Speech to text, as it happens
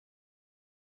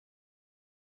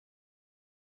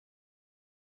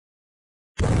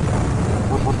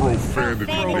Profanity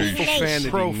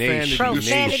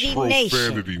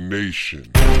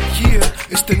Nation. Yeah,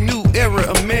 it's the new era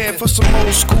of man for some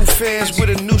old school fans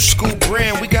with a new school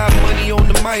brand. We got money on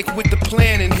the mic with the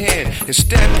plan in hand. And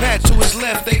Stat Pat to his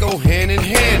left, they go hand in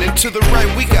hand. And to the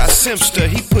right, we got Simpster,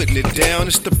 he putting it down.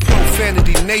 It's the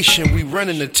Profanity Nation, we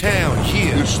running the town,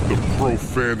 yeah. It's the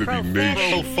Profanity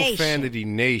Nation. Profanity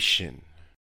Nation.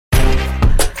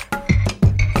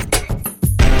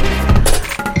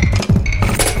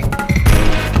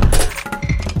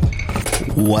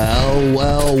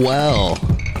 Well,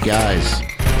 guys,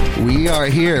 we are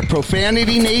here,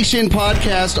 Profanity Nation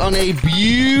podcast on a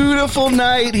beautiful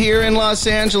night here in Los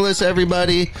Angeles,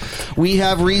 everybody. We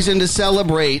have reason to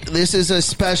celebrate. This is a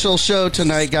special show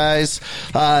tonight, guys.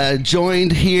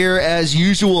 Joined here, as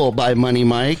usual, by Money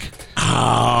Mike.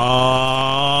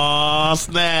 Oh,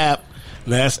 snap.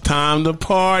 That's time to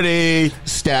party.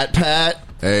 Stat Pat.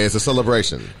 Hey, it's a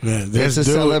celebration. It's a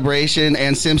celebration.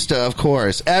 And Simsta, of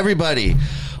course. Everybody,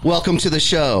 welcome to the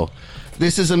show.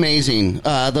 This is amazing.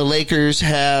 The Lakers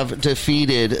have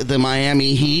defeated the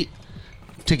Miami Heat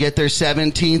to get their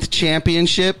 17th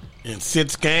championship. In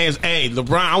 6 games. Hey,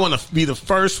 LeBron, I want to be the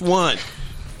first one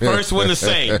to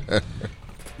say,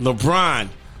 LeBron,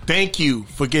 thank you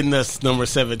for getting us number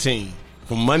 17.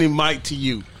 From Money Mike to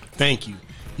you, thank you.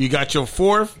 You got your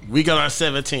 4th, we got our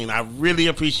 17. I really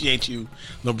appreciate you,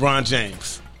 LeBron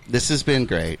James. This has been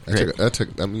great. I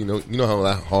mean, you know how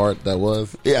hard that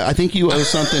was? Yeah, I think you owe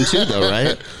something too, though,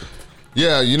 right?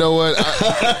 Yeah, you know what?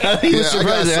 He was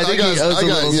surprised.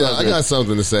 I got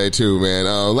something to say too, man.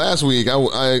 Last week,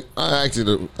 I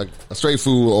acted a straight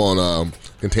fool on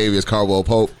Contavious Caldwell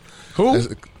Pope. Who?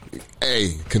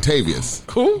 Hey, Contavious.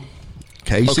 Who?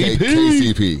 KCP. Okay,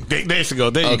 KCP. There you go.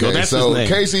 There you go. That's so his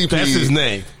name. KCP. That's his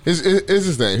name. Is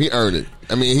his name. He earned it.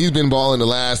 I mean, he's been balling the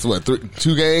last,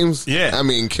 2 games? Yeah. I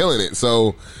mean, killing it.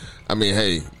 So, I mean,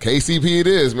 hey, KCP it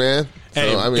is, man.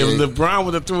 Hey, so, I mean, if LeBron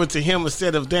would have threw it to him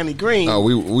instead of Danny Green,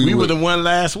 we would have won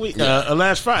last week,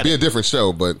 last Friday. Be a different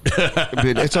show, but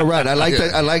it's all right. I like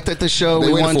that. I like that the show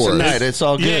we won tonight. It's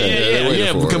all good.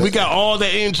 Yeah. Because we got all the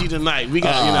energy tonight. We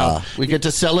got, we get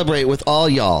to celebrate with all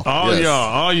y'all. All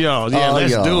y'all. Yeah,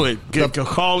 let's do it.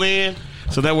 Call in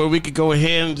so that way we could go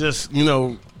ahead and just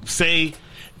say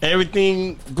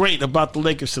everything great about the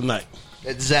Lakers tonight.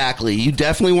 Exactly. You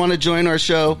definitely want to join our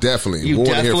show. Definitely. You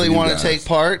definitely want to take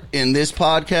part in this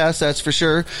podcast, that's for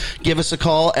sure. Give us a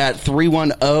call at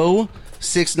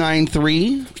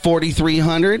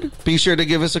 310-693-4300. Be sure to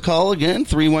give us a call again,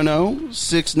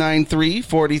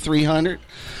 310-693-4300.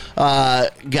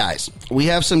 Guys, we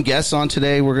have some guests on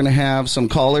today. We're going to have some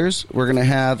callers. We're going to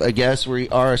have a guest. We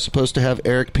are supposed to have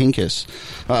Eric Pincus,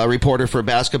 reporter for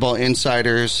Basketball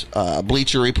Insiders,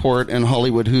 Bleacher Report, and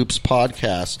Hollywood Hoops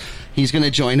podcast. He's going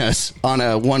to join us on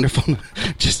a wonderful,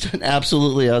 just an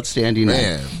absolutely outstanding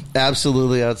night.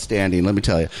 Absolutely outstanding, let me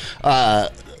tell you.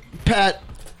 Pat,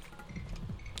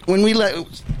 when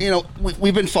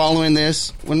we've been following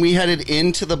this. When we headed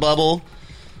into the bubble,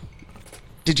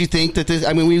 did you think that this?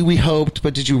 I mean, we hoped,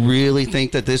 but did you really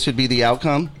think that this would be the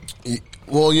outcome?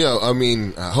 Well, yeah. I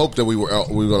mean, I hoped that we were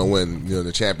going to win,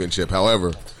 the championship.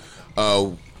 However,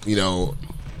 I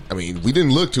mean, we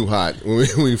didn't look too hot when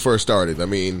we first started. I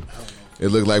mean, it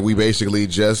looked like we basically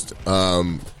just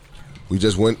went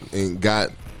and got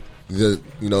the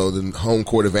home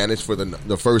court advantage for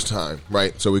the first time,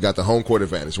 right? So we got the home court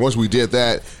advantage. Once we did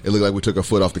that, it looked like we took our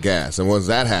foot off the gas. And once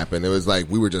that happened, it was like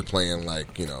we were just playing like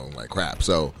crap.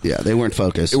 So yeah, they weren't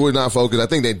focused. It was not focused. I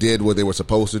think they did what they were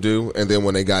supposed to do, and then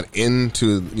when they got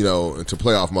into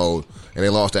playoff mode and they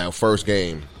lost that first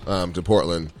game to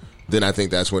Portland, then I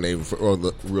think that's when they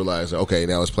realized, okay,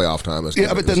 now it's playoff time.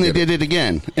 But then they did it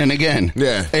again and again.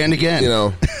 Yeah. And again.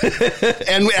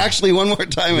 And actually one more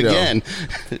time again.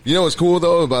 What's cool,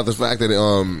 though, about the fact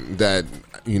that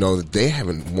they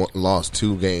haven't lost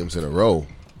 2 games in a row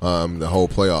the whole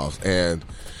playoffs. And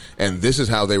this is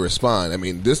how they respond. I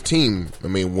mean, this team,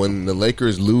 when the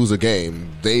Lakers lose a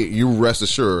game, you rest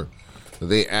assured that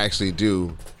they actually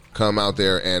do come out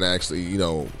there and actually,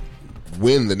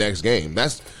 win the next game.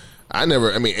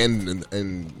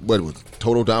 And what was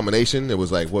total domination? It was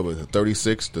like,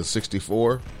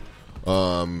 36-64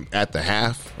 at the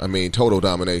half. I mean, total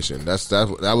domination.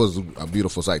 That was a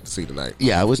beautiful sight to see tonight.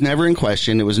 Yeah, it was never in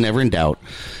question. It was never in doubt.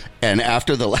 And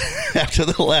after the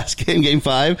last game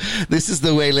 5, this is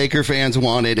the way Laker fans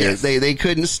wanted it. Yes. They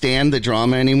couldn't stand the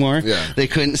drama anymore. Yeah. They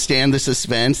couldn't stand the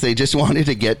suspense. They just wanted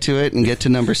to get to it and get to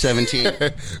number 17.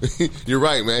 You're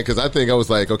right, man, because I think I was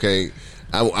like, okay,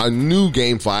 I knew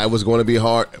Game 5 was going to be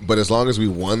hard, but as long as we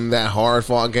won that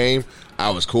hard-fought game, I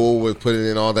was cool with putting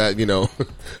in all that,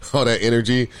 all that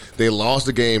energy. They lost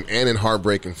the game and in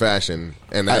heartbreaking fashion.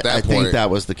 And at that point, I think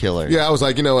that was the killer. Yeah, I was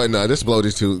like, you know what? No, just blow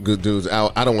these two good dudes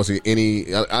out. I don't want to see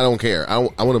any. I don't care. I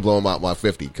want to blow them out by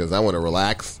 50 because I want to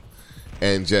relax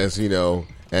and just,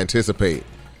 anticipate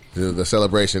the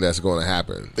celebration that's going to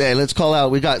happen. Hey, let's call out.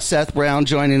 We got Seth Brown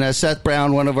joining us. Seth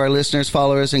Brown, one of our listeners,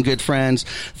 followers, and good friends.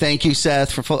 Thank you,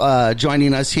 Seth, for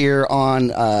joining us here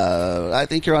on, I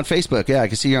think you're on Facebook. Yeah, I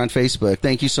can see you're on Facebook.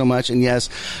 Thank you so much. And yes,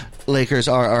 Lakers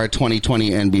are our 2020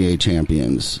 NBA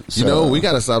champions. So. We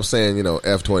got to stop saying,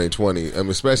 F 2020. I mean,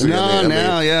 especially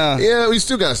yeah, we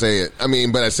still got to say it. I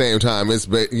mean, but at the same time, it's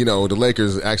the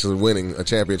Lakers actually winning a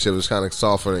championship is kind of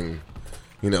softening.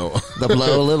 The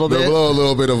blow a little bit. The blow a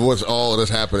little bit of what's all that's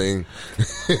happening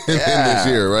in this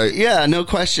year, right? Yeah, no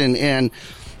question. And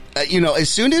as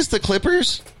soon as the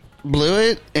Clippers blew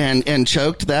it and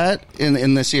choked that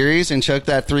in the series and choked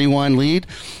that 3-1 lead,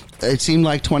 it seemed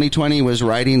like 2020 was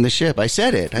riding the ship. I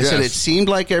said it. I said it seemed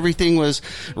like everything was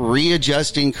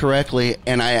readjusting correctly,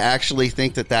 and I actually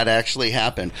think that actually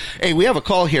happened. Hey, we have a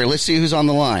call here. Let's see who's on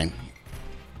the line.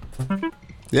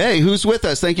 Hey, who's with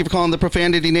us? Thank you for calling the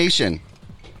Profanity Nation.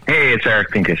 Hey, it's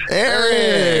Eric Pincus. Eric!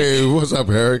 Hey, what's up,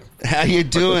 Eric? How you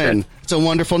doing? It's a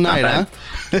wonderful night, huh?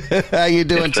 How you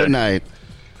doing tonight?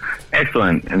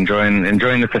 Excellent. Enjoying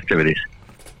the festivities.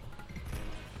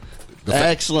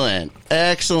 Excellent.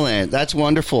 That's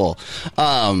wonderful.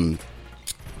 When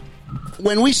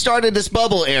we started this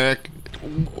bubble, Eric,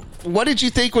 what did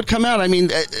you think would come out? I mean,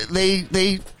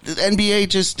 the NBA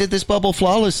just did this bubble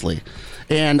flawlessly.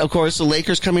 And, of course, the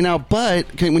Lakers coming out. But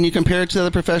when you compare it to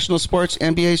other professional sports,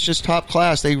 NBA is just top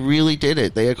class. They really did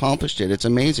it. They accomplished it. It's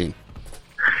amazing.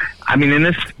 I mean, in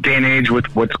this day and age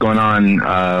with what's going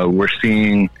on, we're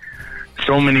seeing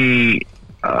so many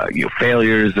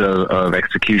failures of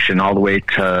execution all the way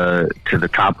to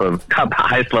the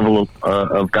highest level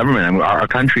of government. I mean, our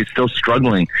country is still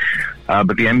struggling.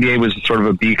 But the NBA was sort of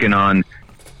a beacon on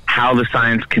how the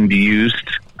science can be used,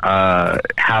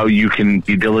 how you can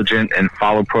be diligent and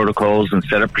follow protocols and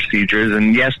set up procedures.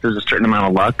 And yes, there's a certain amount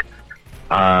of luck,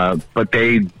 but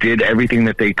they did everything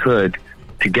that they could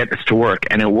to get this to work,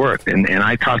 and it worked. And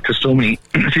I talked to so many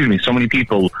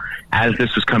people as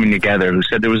this was coming together who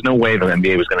said there was no way the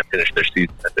NBA was going to finish their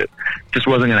season. It just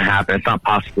wasn't going to happen. It's not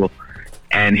possible.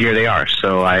 And here they are.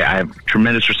 So I have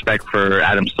tremendous respect for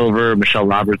Adam Silver, Michelle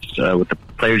Roberts with the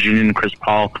Players Union, Chris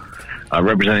Paul,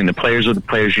 representing the players with the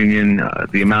Players Union,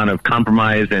 the amount of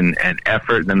compromise and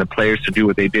effort, and then the players to do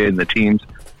what they did, and the teams,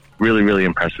 really, really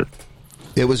impressive.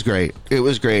 It was great.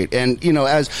 And,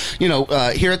 as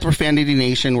here at the Profanity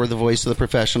Nation, we're the voice of the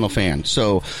professional fan.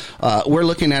 So we're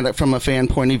looking at it from a fan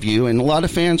point of view, and a lot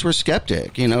of fans were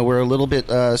skeptic. We're a little bit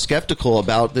skeptical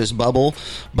about this bubble.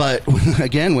 But,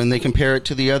 again, when they compare it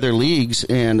to the other leagues,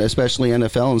 and especially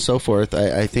NFL and so forth,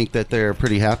 I think that they're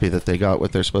pretty happy that they got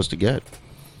what they're supposed to get.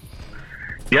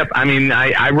 Yep. I mean,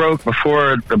 I wrote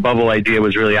before the bubble idea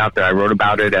was really out there. I wrote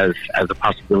about it as a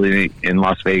possibility in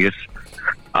Las Vegas.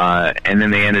 And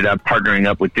then they ended up partnering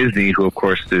up with Disney, who of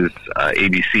course is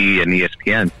ABC and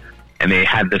ESPN. And they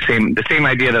had the same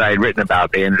idea that I had written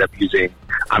about. They ended up using,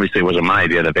 obviously it wasn't my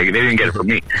idea, that they didn't get it from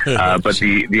me. But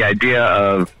the idea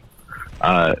of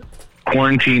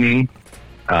quarantining,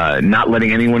 not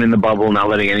letting anyone in the bubble, not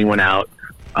letting anyone out.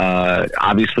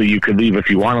 Obviously you could leave if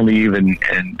you want to leave, and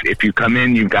if you come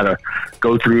in, you've got to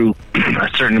go through a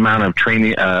certain amount of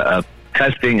training,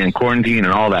 testing and quarantine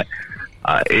and all that.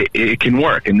 It can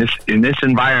work in this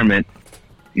environment.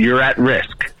 You're at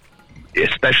risk,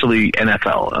 especially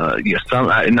NFL.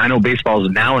 And I know baseball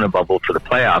is now in a bubble for the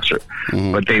playoffs,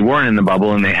 but they weren't in the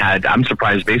bubble, and they had. I'm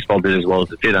surprised baseball did as well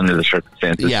as it did under the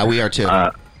circumstances. Yeah, we are too.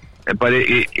 But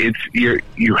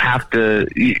you have to.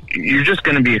 You're just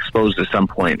going to be exposed at some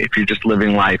point if you're just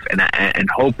living life and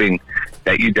hoping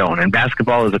that you don't. And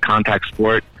basketball is a contact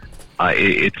sport.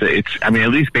 It's. I mean,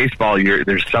 at least baseball,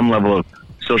 there's some level of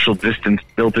social distance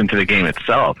built into the game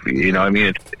itself.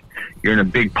 You're in a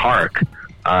big park.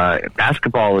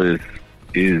 Basketball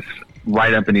is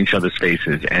right up in each other's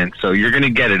faces, and so you're going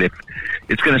to get it. If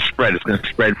it's going to spread, it's going to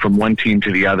spread from one team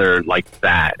to the other like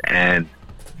that, and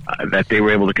that they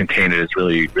were able to contain it is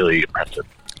really, really impressive.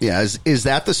 Yeah, is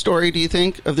that the story, do you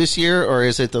think, of this year, or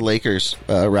is it the Lakers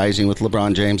rising with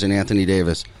LeBron James and Anthony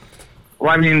Davis? Well,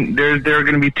 I mean, there are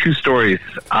going to be two stories.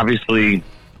 Obviously,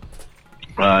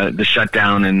 the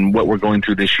shutdown and what we're going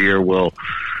through this year will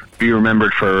be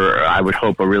remembered for, I would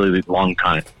hope, a really long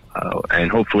time. And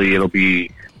hopefully it'll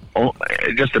be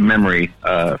just a memory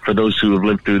for those who have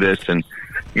lived through this and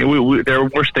there are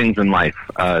worse things in life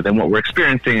than what we're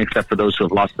experiencing, except for those who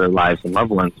have lost their lives and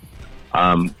loved ones.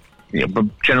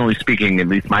 But generally speaking, at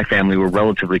least my family, we're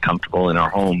relatively comfortable in our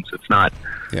homes. It's not,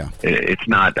 it's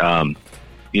not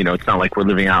like we're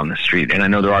living out in the street. And I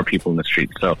know there are people in the street.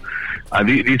 So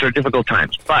these are difficult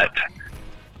times. But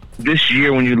this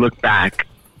year, when you look back,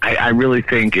 I really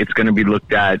think it's going to be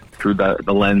looked at through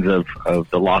the lens of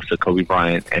the loss of Kobe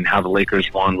Bryant and how the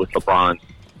Lakers won with LeBron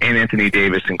and Anthony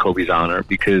Davis in Kobe's honor,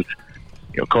 because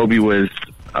Kobe was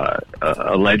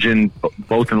a legend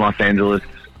both in Los Angeles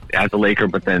as a Laker,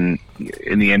 but then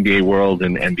in the NBA world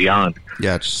and beyond.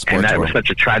 Yeah, it's sports and that world. was such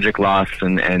a tragic loss,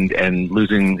 and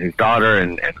losing his daughter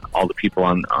and all the people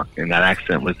in that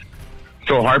accident was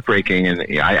so heartbreaking.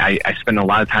 And I spent a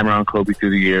lot of time around Kobe through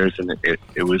the years, and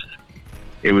it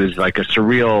was like a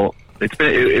surreal.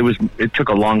 It took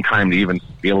a long time to even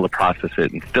be able to process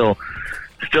it, and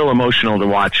still emotional to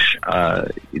watch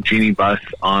Jeannie Buss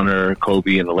honor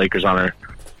Kobe and the Lakers honor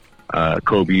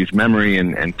Kobe's memory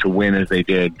and to win as they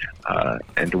did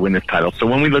and to win this title. So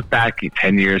when we look back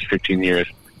 10 years, 15 years,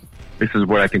 this is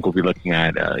what I think we'll be looking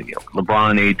at.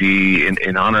 LeBron, AD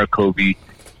in honor of Kobe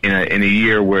in a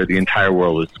year where the entire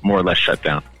world was more or less shut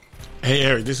down. Hey,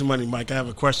 Eric, this is Money Mike. I have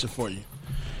a question for you.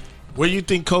 What do you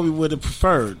think Kobe would have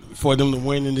preferred, for them to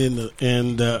win it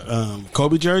in the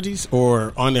Kobe jerseys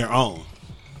or on their own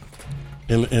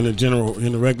in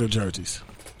the regular jerseys?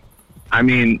 I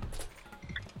mean,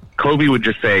 Kobe would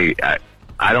just say,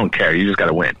 I don't care. You just got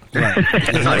to win. Right.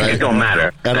 It don't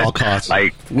matter. At all costs.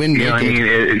 Win.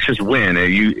 It's just win.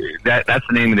 That's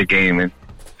the name of the game. And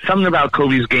something about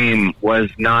Kobe's game was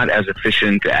not as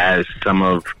efficient as some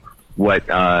of what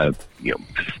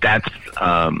stats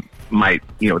might.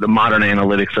 The modern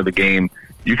analytics of the game.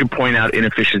 You could point out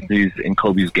inefficiencies in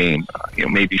Kobe's game.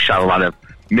 Maybe shot a lot of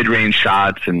mid-range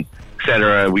shots and et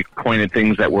cetera. We pointed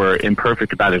things that were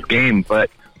imperfect about his game, but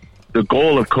the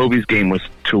goal of Kobe's game was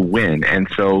to win. And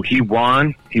so he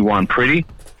won pretty,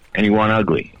 and he won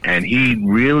ugly. And he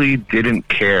really didn't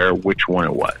care which one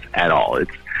it was at all.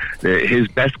 His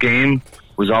best game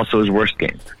was also his worst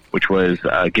game, which was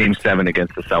Game 7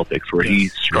 against the Celtics, where he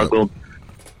struggled,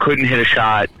 couldn't hit a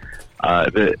shot.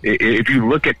 If you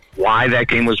look at why that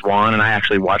game was won, and I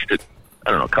actually watched it,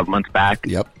 a couple months back.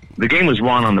 Yep. The game was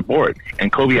won on the board,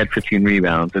 and Kobe had 15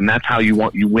 rebounds, and that's how you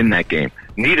win that game.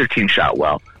 Neither team shot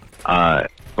well.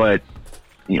 But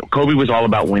Kobe was all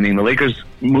about winning. The Lakers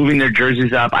moving their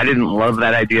jerseys up, I didn't love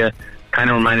that idea. Kind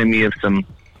of reminded me of some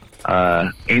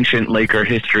ancient Laker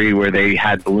history where they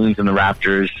had balloons in the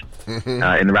rafters, and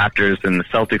the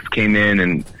Celtics came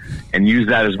in and used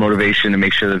that as motivation to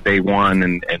make sure that they won,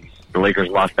 and the Lakers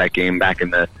lost that game back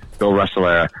in the Bill Russell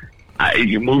era.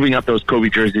 Moving up those Kobe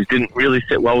jerseys didn't really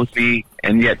sit well with me,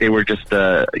 and yet they were just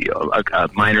a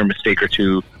minor mistake or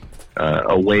two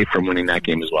away from winning that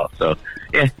game as well. So,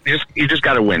 you just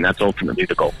got to win. That's ultimately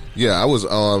the goal. Yeah, I was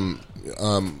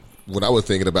what I was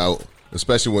thinking about,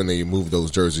 especially when they moved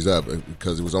those jerseys up,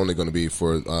 because it was only going to be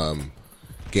for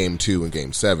Game 2 and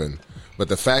Game 7. But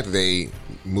the fact that they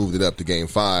moved it up to Game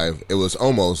 5, it was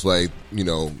almost like,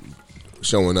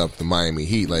 showing up the Miami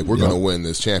Heat, like, we're going to win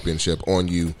this championship on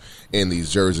you in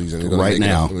these jerseys. And right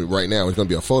now, it's going to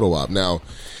be a photo op. Now,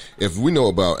 if we know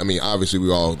about, obviously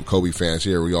we all Kobe fans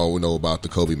here, we all know about the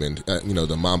Kobe,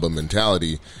 the Mamba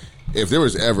mentality. If there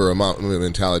was ever a Mamba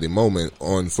mentality moment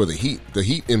for the Heat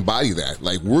embody that.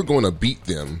 Like, we're going to beat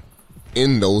them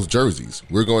in those jerseys.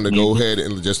 We're going to go ahead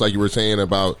and, just like you were saying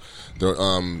about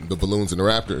the balloons and the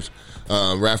rafters,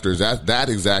 that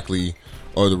exactly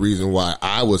are the reason why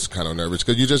I was kind of nervous,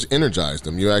 because you just energized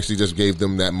them. You actually just gave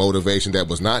them that motivation that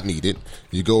was not needed.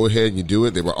 You go ahead and you do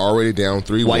it. They were already down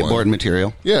 3-1. Whiteboard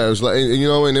material. Yeah, it was like,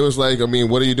 and it was like,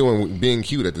 what are you doing being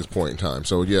cute at this point in time?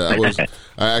 So yeah,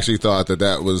 I actually thought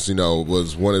that was,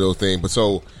 was one of those things. But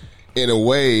so in a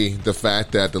way, the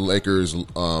fact that the Lakers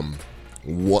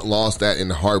lost that in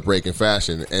heartbreaking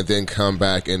fashion and then come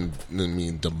back and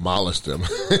demolish them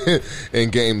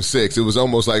in Game 6, it was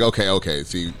almost like, okay,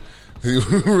 see, he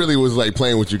really was like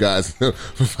playing with you guys for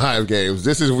 5 games.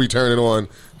 This is, we turn it on,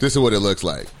 this is what it looks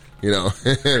like, Yep.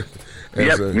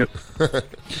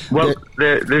 Well,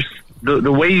 there's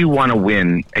the way you want to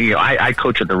win. I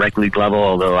coach at the rec league level,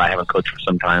 although I haven't coached for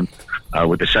some time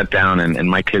with the shutdown, and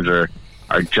my kids are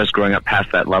just growing up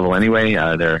past that level anyway.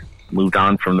 They're moved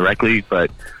on from the rec league, but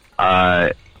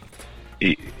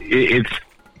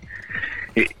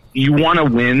you want to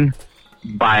win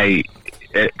by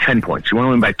 10 points. You want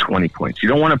to win by 20 points. You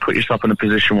don't want to put yourself in a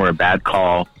position where a bad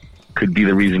call could be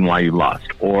the reason why you lost,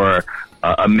 or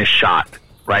a missed shot,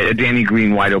 right? A Danny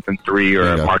Green wide open 3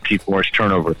 or a Markieff Morris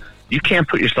turnover. You can't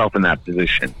put yourself in that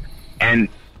position. And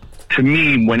to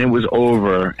me, when it was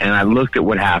over and I looked at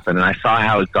what happened and I saw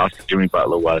how exhausted Jimmy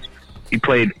Butler was, he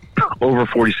played over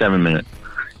 47 minutes.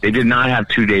 They did not have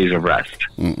 2 days of rest.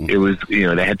 It was,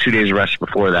 they had 2 days of rest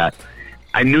before that.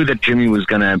 I knew that Jimmy was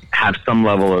going to have some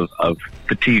level of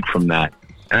fatigue from that.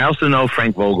 And I also know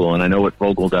Frank Vogel, and I know what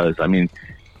Vogel does. I mean,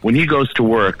 when he goes to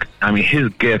work, his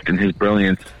gift and his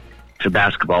brilliance to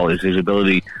basketball is his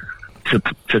ability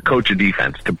to coach a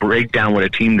defense, to break down what a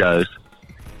team does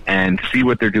and see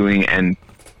what they're doing and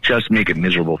just make it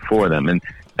miserable for them. And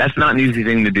that's not an easy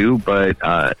thing to do, but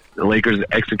the Lakers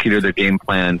executed their game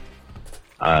plan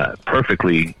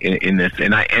perfectly in this.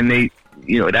 And they,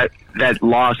 that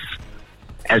loss,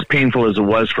 as painful as it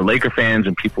was for Laker fans,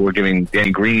 and people were giving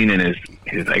Danny Green and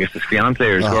his fiance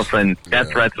or his girlfriend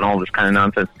death threats and all this kind of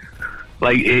nonsense.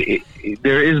 Like,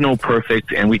 there is no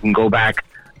perfect, and we can go back,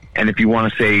 and if you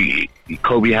want to say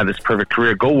Kobe had this perfect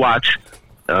career, go watch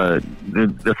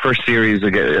the first series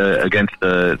against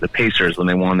the Pacers when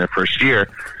they won their first year.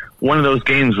 One of those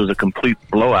games was a complete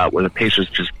blowout where the Pacers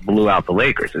just blew out the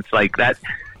Lakers. It's like that.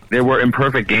 There were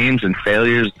imperfect games and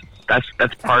failures.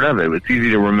 That's part of it. It's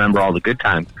easy to remember all the good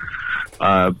times,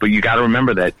 but you got to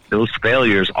remember that those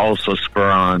failures also spur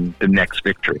on the next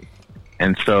victory.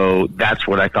 And so that's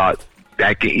what I thought.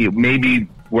 That maybe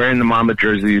wearing the Mamba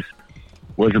jerseys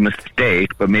was a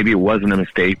mistake, but maybe it wasn't a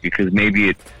mistake because maybe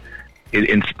it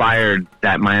inspired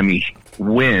that Miami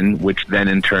win, which then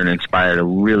in turn inspired a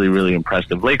really, really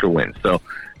impressive Laker win. So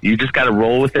you just got to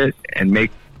roll with it and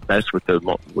make best with the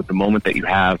moment that you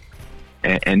have,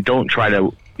 and don't try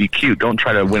to be cute. Don't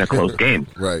try to win a close game.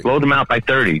 Right. Blow them out by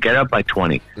 30. Get up by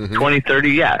 20. 20,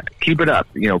 30, yeah. Keep it up.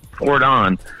 Pour it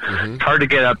on. It's hard to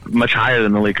get up much higher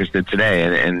than the Lakers did today,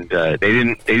 and they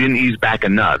didn't ease back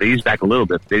enough. They eased back a little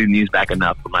bit. They didn't ease back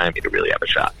enough for Miami to really have a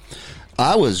shot.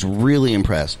 I was really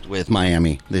impressed with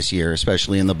Miami this year,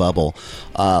 especially in the bubble,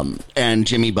 and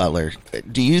Jimmy Butler.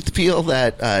 Do you feel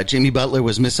that Jimmy Butler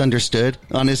was misunderstood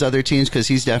on his other teams? Because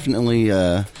he's definitely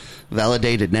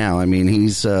validated now. I mean,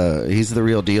 he's the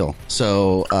real deal.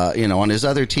 So, on his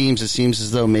other teams, it seems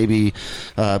as though maybe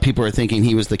people are thinking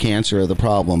he was the cancer or the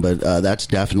problem, but that's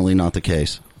definitely not the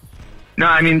case. No,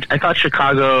 I thought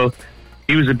Chicago,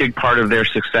 he was a big part of their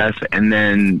success, and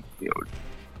then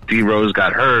D Rose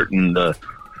got hurt, and the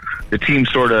team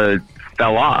sort of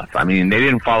fell off. I mean, they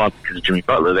didn't fall off because of Jimmy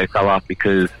Butler. They fell off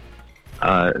because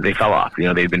they fell off.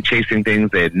 They'd been chasing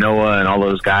things. They had Noah and all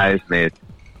those guys. They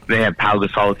had Pau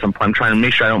Gasol at some point. I'm trying to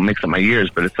make sure I don't mix up my years,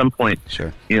 but at some point,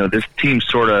 sure, this team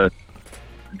sort of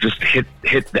just hit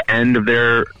the end of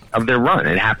their run.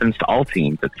 It happens to all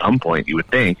teams at some point, you would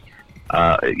think.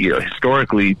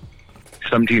 Historically,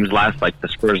 some teams last, like the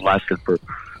Spurs lasted for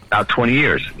about 20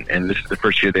 years, and this is the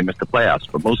first year they missed the playoffs.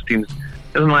 But most teams,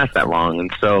 it doesn't last that long. And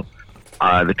so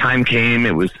the time came.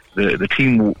 It was the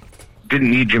team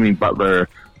didn't need Jimmy Butler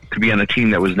to be on a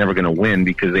team that was never going to win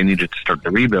because they needed to start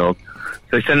the rebuild.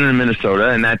 So they sent him to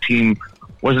Minnesota, and that team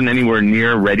wasn't anywhere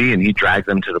near ready, and he dragged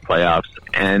them to the playoffs.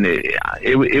 And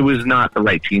it was not the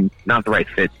right team, not the right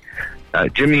fit.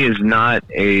 Jimmy is not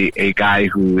a guy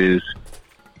who is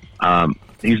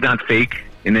he's not fake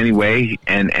in any way,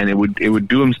 and it would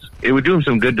do him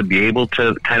some good to be able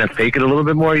to kind of fake it a little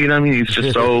bit more. You know what I mean? He's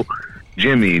just so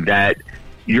Jimmy that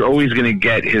you're always going to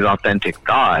get his authentic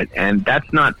thought, and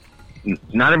that's not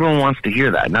everyone wants to hear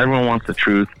that. Not everyone wants the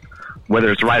truth,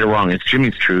 whether it's right or wrong. It's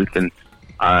Jimmy's truth, and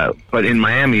but in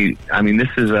Miami, this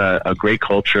is a great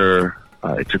culture.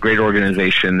 It's a great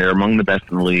organization. They're among the best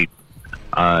in the league.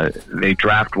 They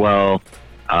draft well,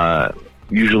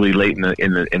 usually late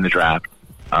in the draft.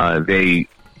 They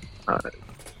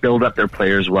build up their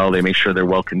players well. They make sure they're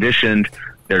well conditioned.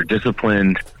 They're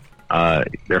disciplined.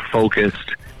 They're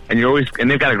focused, and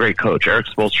they've got a great coach. Eric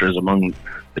Spoelstra is among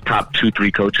the top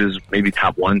 2-3 coaches, maybe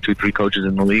top 1-2-3 coaches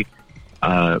in the league.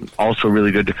 Also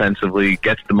really good defensively.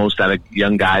 Gets the most out of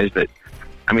young guys.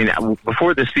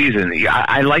 Before the season,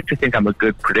 I like to think I'm a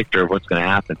good predictor of what's going to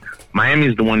happen.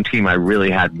 Miami's the one team I really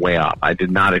had way off. I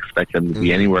did not expect them to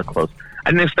be anywhere close.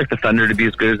 I didn't expect the Thunder to be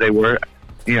as good as they were.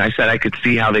 I said I could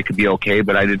see how they could be okay,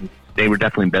 but I didn't. They were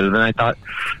definitely better than I thought.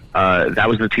 That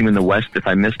was the team in the West if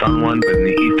I missed on one, but in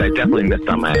the East I definitely missed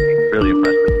on Miami. Really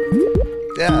impressive.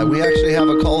 Yeah, we actually have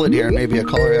a call in here, and maybe a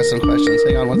caller has some questions.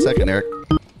 Hang on one second, Eric.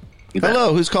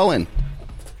 Hello, who's calling?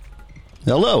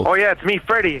 Hello. Oh, yeah, it's me,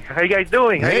 Freddie. How you guys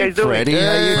doing? Freddie, how you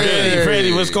doing?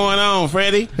 Freddie, what's going on,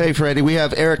 Freddie? Hey, Freddie, we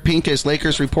have Eric Pincus,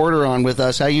 Lakers reporter, on with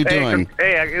us. How you doing?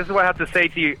 Hey, this is what I have to say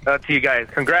to you guys.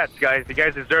 Congrats, guys. You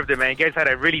guys deserved it, man. You guys had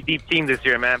a really deep team this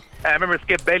year, man. I remember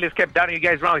Skip Bayless kept doubting you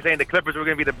guys wrong, saying the Clippers were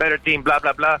going to be the better team, blah,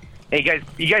 blah, blah. Hey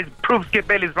you guys prove Skip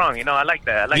Bayless wrong. I like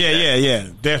that. Yeah,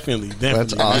 definitely.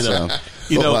 That's awesome.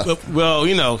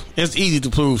 It's easy to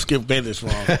prove Skip Bayless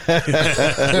wrong.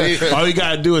 All you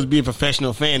gotta do is be a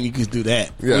professional fan. You can do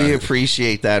that. Yeah. We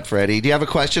appreciate that, Freddie. Do you have a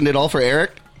question at all for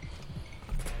Eric?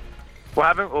 What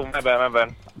happened? Oh, my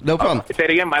bad. No problem. Say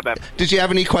it again. My bad. Did you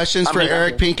have any questions for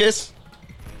Eric Pincus,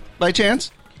 by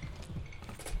chance?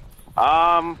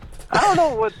 I don't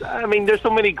know there's so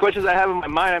many questions I have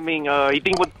in my mind. You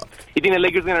think the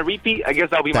Lakers are going to repeat? I guess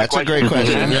that'll be my question. That's a great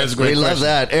question. That's a great We love question.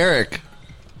 that. Eric.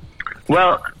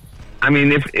 Well,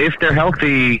 if they're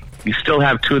healthy, you still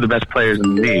have two of the best players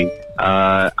in the league.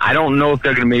 I don't know if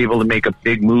they're going to be able to make a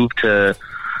big move to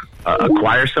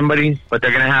acquire somebody, but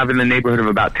they're going to have in the neighborhood of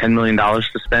about $10 million to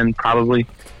spend, probably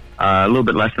a little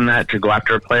bit less than that to go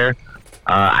after a player.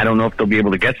 I don't know if they'll be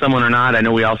able to get someone or not. I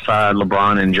know we all saw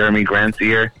LeBron and Jeremy Grant's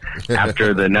ear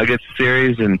after the Nuggets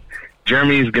series, and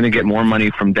Jeremy is going to get more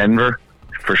money from Denver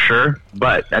for sure,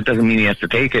 but that doesn't mean he has to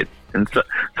take it. And so,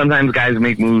 sometimes guys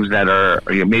make moves that are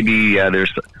maybe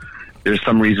there's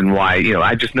some reason why.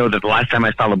 I just know that the last time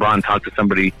I saw LeBron talk to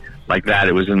somebody like that,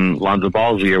 it was in Lonzo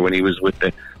Ball's year when he was with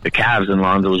the Cavs and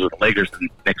Lonzo was with the Lakers. And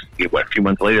a few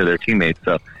months later, they're teammates.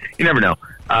 So you never know.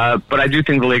 But I do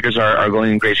think the Lakers are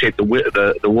going in great shape.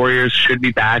 The Warriors should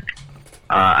be back.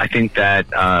 I think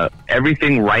that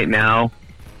everything right now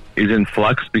is in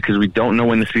flux because we don't know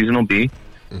when the season will be.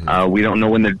 We don't know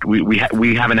when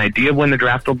we have an idea of when the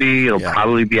draft will be. It'll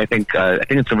probably be I think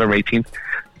it's November 18th.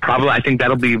 Probably I think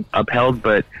that'll be upheld,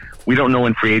 but we don't know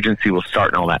when free agency will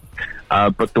start and all that.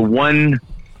 But the one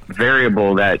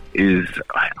variable that is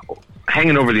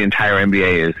hanging over the entire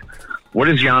NBA is what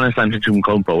is Giannis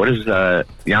Antetokounmpo? What does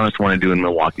Giannis want to do in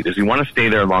Milwaukee? Does he want to stay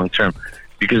there long term?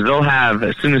 Because they'll have,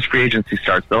 as soon as free agency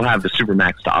starts, they'll have the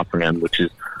Supermax to offer him, which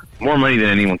is more money than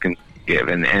anyone can give.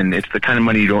 And it's the kind of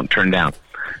money you don't turn down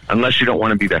unless you don't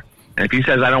want to be there. And if he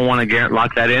says, I don't want to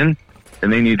lock that in, then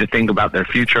they need to think about their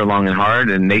future long and hard,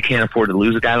 and they can't afford to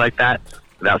lose a guy like that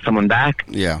without someone back.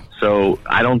 Yeah. So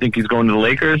I don't think he's going to the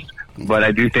Lakers, but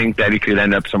I do think that he could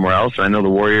end up somewhere else. I know the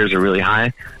Warriors are really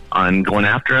high on going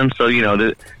after him. So,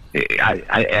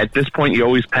 at this point, you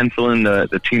always pencil in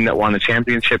the team that won the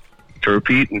championship to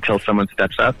repeat until someone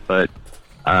steps up. But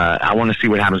I want to see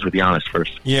what happens with Giannis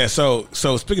first. Yeah, so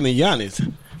speaking of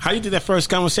Giannis, how do you think that first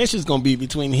conversation is going to be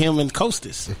between him and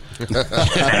Costas? Hey,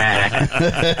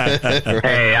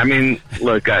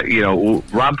 look,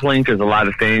 Rob Pelinka is a lot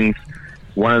of things.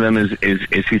 One of them is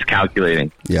he's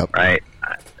calculating. Yep. Right?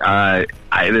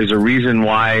 There's a reason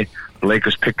why the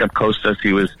Lakers picked up Costas.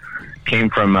 He came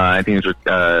from I think it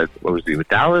was with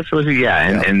Dallas? Was he? Yeah,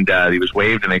 and he was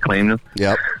waived and they claimed him.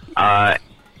 Yep.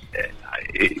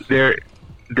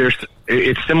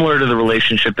 It's similar to the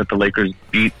relationship that the Lakers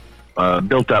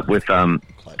built up with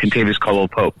Kentavious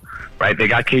Caldwell-Pope, right? They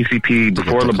got KCP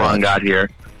before LeBron got here.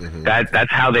 Mm-hmm.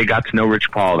 That's how they got to know Rich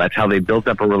Paul. That's how they built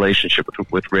up a relationship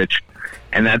with Rich,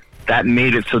 and that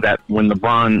made it so that when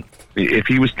LeBron, if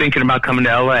he was thinking about coming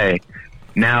to LA,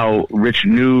 now Rich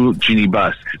knew Jeannie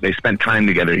Buss. They spent time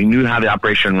together. He knew how the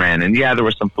operation ran, and there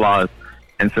were some flaws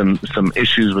and some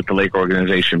issues with the Laker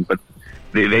organization, but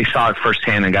they saw it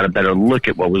firsthand and got a better look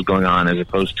at what was going on as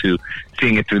opposed to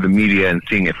seeing it through the media and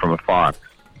seeing it from afar.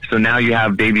 So now you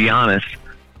have baby Giannis.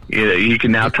 He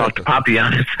can now talk to Papi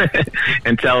Giannis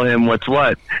and tell him what's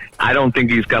what. I don't think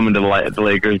he's coming to the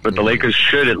Lakers, but the Lakers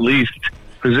should at least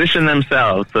position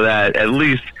themselves so that at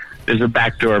least there's a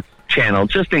backdoor channel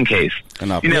just in case. You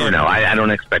never know. I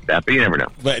don't expect that, but you never know.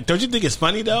 But don't you think it's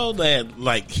funny though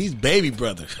that he's baby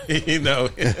brother,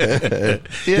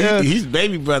 Yeah. He's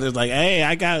baby brother. Like, hey,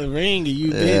 I got a ring and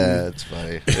you didn't. Yeah, it's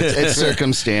funny. It's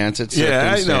circumstance. It's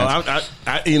yeah, circumstance.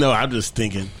 I know. I'm just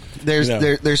thinking.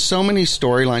 There's so many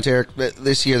storylines, Eric.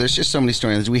 This year, there's just so many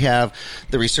storylines. We have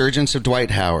the resurgence of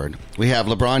Dwight Howard. We have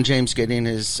LeBron James getting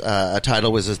his a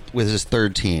title with his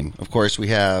third team. Of course, we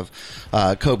have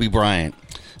Kobe Bryant.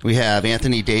 We have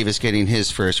Anthony Davis getting his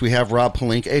first. We have Rob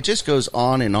Pelinka. It just goes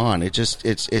on and on. It's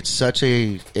such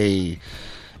a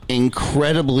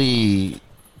incredibly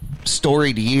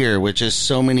storied year with just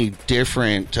so many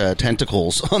different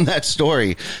tentacles on that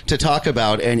story to talk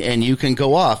about, and you can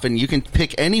go off and you can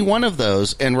pick any one of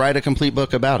those and write a complete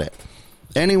book about it.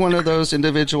 Any one of those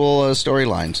individual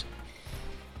storylines.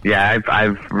 Yeah,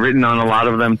 I've written on a lot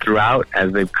of them throughout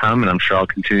as they've come, and I'm sure I'll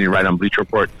continue to write on Bleacher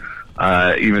Report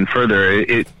even further.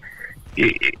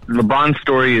 LeBron's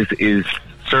story is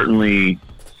certainly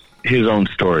his own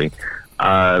story,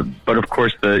 but of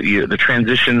course the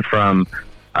transition from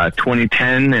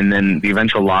 2010 and then the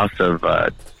eventual loss of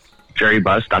Jerry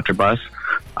Buss, Dr. Buss,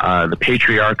 the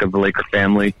patriarch of the Laker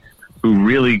family, who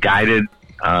really guided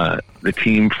the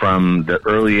team from the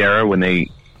early era when they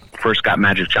first got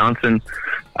Magic Johnson,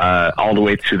 all the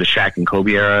way to the Shaq and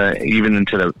Kobe era, even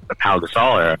into the Pau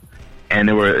Gasol era. And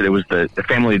there was the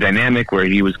family dynamic where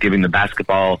he was giving the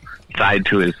basketball side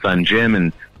to his son Jim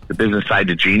and the business side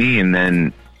to Jeannie, and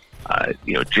then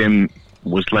Jim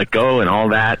was let go and all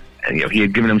that. And, he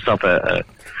had given himself a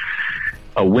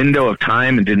window of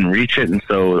time and didn't reach it, and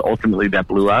so ultimately that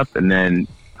blew up. And then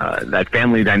that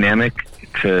family dynamic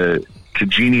to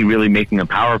Jeannie really making a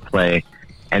power play,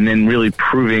 and then really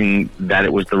proving that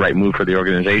it was the right move for the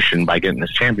organization by getting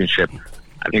this championship.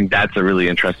 I think that's a really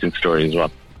interesting story as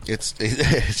well. It's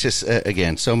just,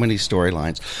 again, so many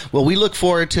storylines. Well, we look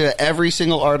forward to every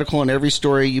single article and every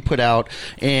story you put out,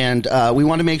 and we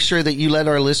want to make sure that you let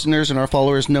our listeners and our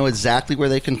followers know exactly where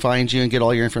they can find you and get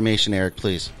all your information, Eric,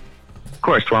 please. Of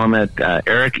course. Well, I'm at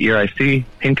Eric, E-R-I-C,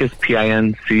 Pincus,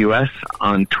 P-I-N-C-U-S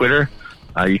on Twitter.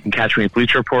 You can catch me at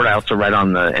Bleacher Report. I also write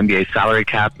on the NBA salary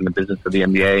cap and the business of the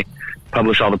NBA,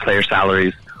 publish all the player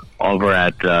salaries over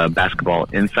at Basketball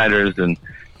Insiders, and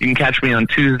you can catch me on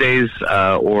Tuesdays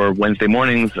or Wednesday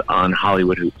mornings on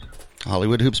Hollywood Hoops.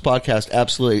 Hollywood Hoops podcast,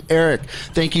 absolutely. Eric,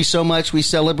 thank you so much. We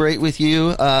celebrate with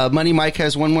you. Money Mike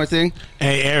has one more thing.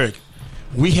 Hey, Eric,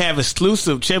 we have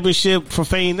exclusive championship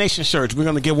Profane Nation shirts. We're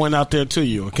going to get one out there to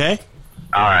you, okay?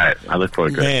 All right. I look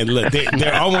forward to it. Man, look,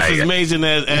 they're almost as amazing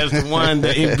as the one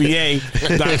that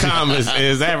NBA.com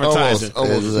is advertising.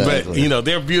 Almost. Exactly. But,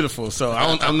 they're beautiful. So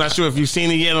I'm not sure if you've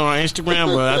seen it yet on our Instagram,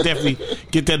 but I'll definitely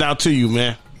get that out to you,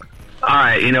 man. All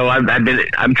right,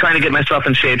 I'm trying to get myself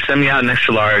in shape. Send me out an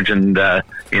extra large, and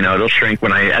it'll shrink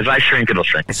as I shrink, it'll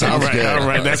shrink. Sounds good. All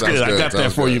right, that's Sounds good. I got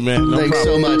that for you, man. No Thanks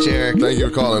problem. so much, Eric. Thank you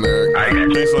for calling, Eric. All right,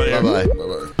 guys. Thanks a lot, Eric. Bye-bye.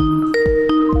 Bye-bye.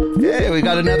 Hey, we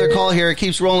got another call here. It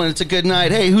keeps rolling. It's a good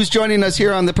night. Hey, who's joining us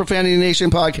here on the Profanity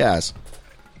Nation podcast?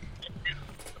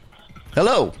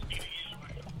 Hello.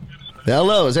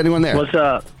 Is anyone there? What's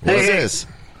up? Who is this?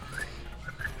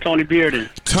 Tony Bearden.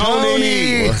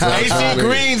 Tony. What's up, AC Tony?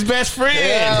 Green's best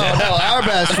friend. No, our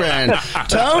best friend.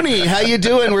 Tony, how you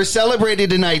doing? We're celebrating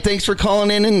tonight. Thanks for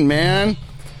calling in, man.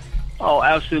 Oh,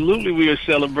 absolutely, we are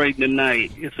celebrating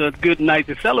tonight. It's a good night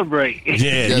to celebrate.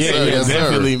 Yes, sir.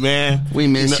 Definitely, man. We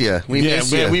miss you. We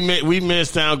miss you. We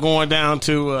missed going down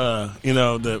to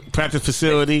the practice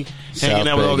facility, hanging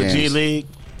out with all the G games. League.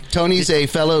 Tony's a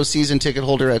fellow season ticket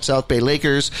holder at South Bay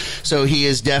Lakers, so he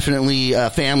is definitely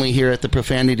family here at the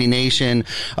Profanity Nation.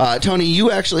 Tony, you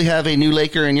actually have a new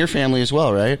Laker in your family as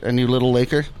well, right? A new little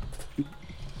Laker?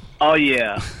 Oh,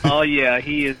 yeah.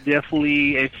 He is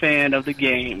definitely a fan of the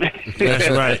game. That's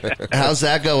right. How's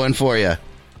that going for you?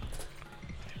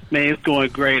 Man, it's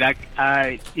going great.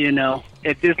 I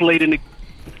at this late in the,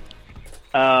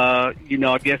 I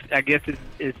guess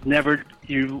it's never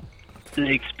the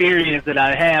experience that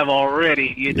I have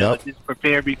already, Yep. just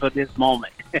prepared me for this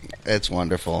moment. It's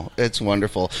wonderful. It's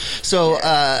wonderful. So,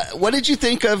 what did you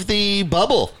think of the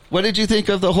bubble? What did you think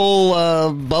of the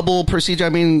whole bubble procedure? I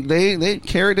mean, they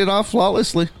carried it off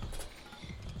flawlessly.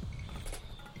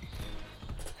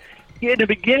 Yeah, in the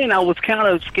beginning, I was kind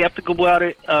of skeptical about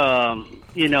it.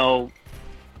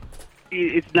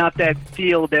 It's not that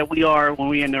feel that we are when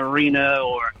we're in the arena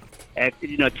or at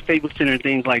the Staples Center and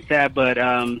things like that. But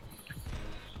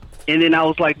and then I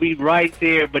was like, we right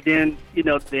there. But then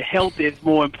the health is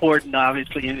more important,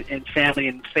 obviously, and family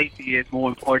and safety is more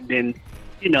important than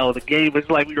the game. Was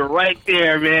like we were right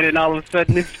there, man. And all of a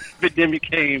sudden, this epidemic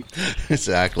came.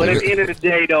 Exactly. But at the end of the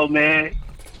day, though, man.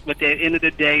 I'm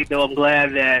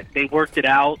glad that they worked it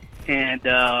out, and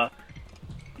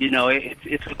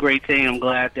it's a great thing. I'm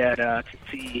glad that to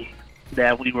see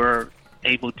that we were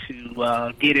able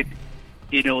to get it.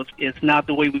 It's not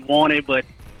the way we wanted, but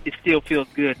it still feels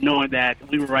good knowing that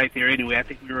we were right there anyway. I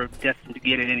think we were destined to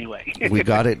get it anyway. We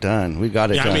got it done.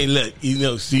 done. I mean, look,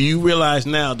 so you realize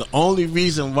now the only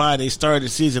reason why they started the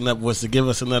season up was to give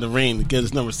us another ring, to get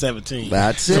us number 17.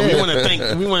 That's so it. we want to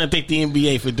thank the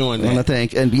NBA for doing I want to that.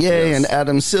 thank NBA and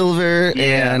Adam Silver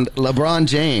Yeah. and LeBron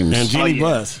James. And Jeannie yeah.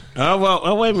 Buzz.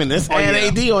 Oh, wait a minute. Let's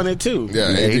add yeah. AD on it, too. Yeah,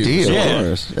 AD, AD. of Yeah.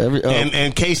 course.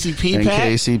 And KCP, and Pat.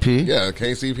 KCP. Yeah,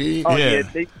 KCP. Oh,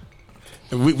 Yeah.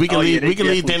 We can leave. they We can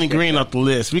leave definitely Danny checked Green that. off the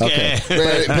list. We Okay. can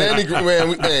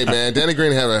add. Danny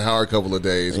Green had a hard couple of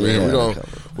days, man. Yeah,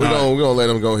 We're gonna let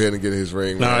him go ahead and get his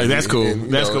ring. All right, man. that's cool.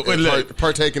 That's cool. And Look,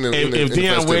 partaking in If the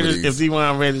Deion festivities.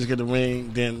 Waiters get the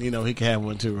ring, then he can have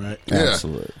one too, right? Yeah.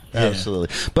 Absolutely. Absolutely.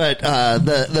 But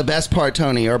the best part,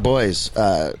 Tony, our boys,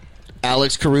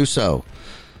 Alex Caruso.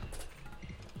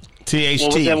 THT.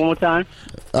 What was that one more time?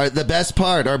 The best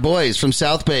part, our boys from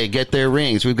South Bay get their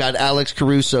rings. We've got Alex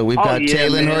Caruso. We've got yeah,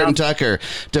 Taylor man. Horton Tucker,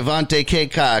 Devontae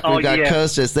Kaycock. We've got yeah.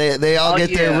 Costas. They all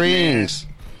get their man. rings.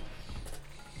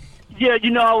 Yeah,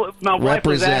 my wife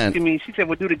was Represent. asking me. She said,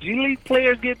 "Well, do the G League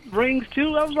players get rings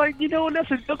too?" I was like,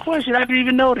 that's a good question. I didn't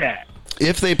even know that.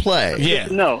 If they play. Yeah.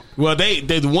 No. Well, they're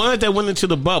the ones that went into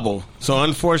the bubble. So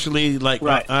unfortunately, like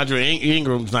Right. Andre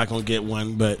Ingram's not going to get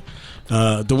one, but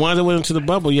the ones that went into the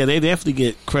bubble, yeah, they definitely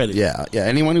get credit. Yeah.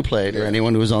 Anyone who played or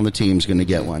anyone who was on the team is going to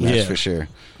get one. That's Yeah. for sure.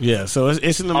 Yeah, so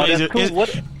it's an amazing, that's cool.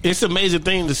 it's an amazing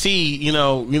thing to see.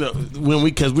 When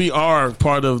because we are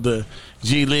part of the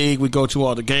G League, we go to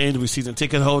all the games, we season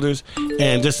ticket holders,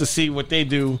 and just to see what they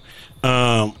do,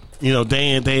 day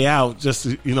in day out, just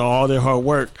all their hard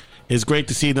work. It's great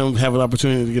to see them have an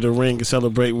opportunity to get a ring and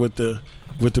celebrate with the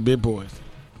big boys.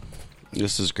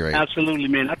 This is great. Absolutely,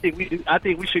 man. I think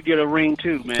we should get a ring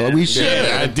too, man. Oh, we should.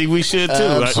 Yeah, I think we should too.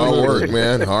 Absolutely. Hard work,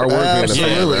 man. Hard work being a fan,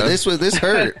 Absolutely. man. This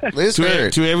hurt. This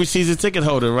hurt. To every season ticket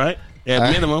holder, right? At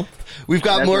right. minimum. We've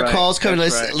got That's more right. calls coming.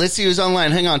 That's Let's right. let's see who's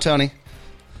online. Hang on, Tony.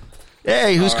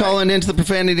 Hey, who's calling into the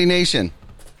Profanity Nation?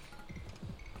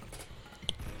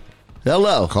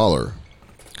 Hello. Caller.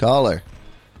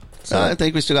 I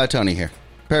think we still got Tony here.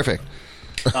 Perfect.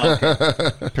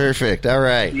 Perfect. All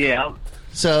right. Yeah,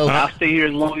 So I'll stay here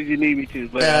as long as you need me to.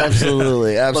 But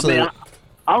absolutely, but absolutely. man,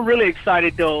 I'm really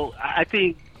excited though. I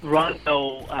think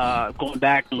Rondo, going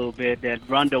back a little bit, that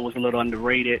Rondo was a little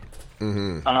underrated.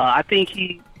 I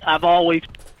think I've always.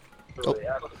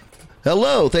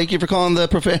 Hello. Thank you for calling the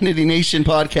Profanity Nation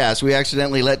podcast. We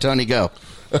accidentally let Tony go.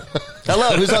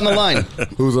 Hello. Who's on the line?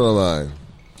 Who's on the line?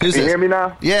 Who's Can you this? hear me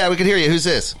now? Yeah, we can hear you. Who's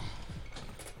this?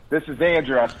 This is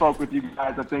Andrew. I spoke with you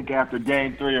guys, I think, after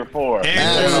game 3 or 4.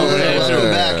 Absolutely. Welcome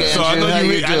back, So I Andrew. know How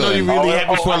you. you I know you doing? really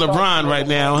happy for I thought LeBron you right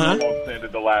now, huh?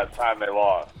 Ended the last time they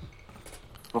lost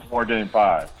before game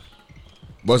 5.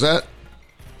 What's that?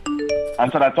 I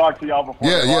said I talked to y'all before.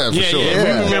 Yeah, they yeah, lost. for sure. Yeah.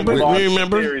 Yeah. We remember. Lost We the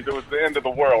remember. series. It was the end of the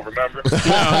world. Remember?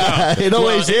 It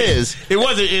always is. It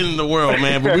wasn't in the world,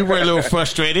 man, but we were a little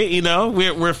frustrated.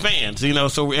 We're fans.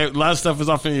 So a lot of stuff is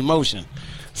off in emotion.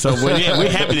 So but yeah,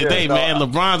 we're happy today, man.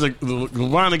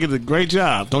 LeBron did a great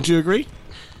job. Don't you agree?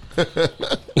 Yeah,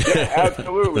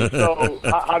 absolutely. So,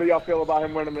 how do y'all feel about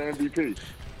him winning the MVP?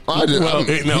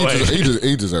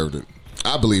 He deserved it.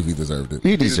 I believe he deserved it.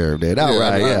 He deserved it. All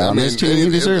right. I On mean, his team, he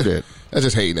deserved it. That's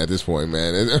just hating at this point,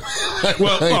 man.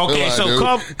 Well, okay, so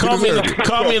call me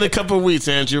in a couple of weeks,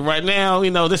 Andrew. Right now,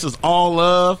 this is all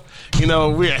love.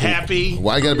 We're happy.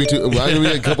 Why gotta be why gotta be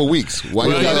a couple weeks? Why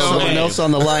Well, We got someone man. else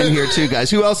on the line here, too,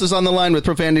 guys. Who else is on the line with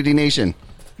Profanity Nation?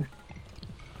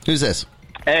 Who's this?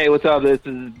 Hey, what's up? This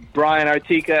is Brian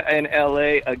Artica in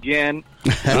L.A. again.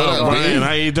 Oh, Brian,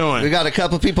 how you doing? We got a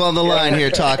couple people on the line here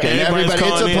talking. Everybody's Everybody,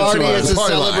 it's calling a in party. to It's a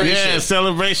party line. celebration. Yeah,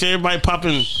 celebration. Everybody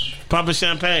popping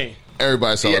champagne.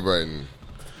 Everybody celebrating.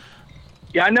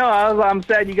 Yeah, I know. I'm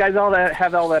sad you guys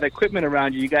have all that equipment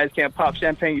around you. You guys can't pop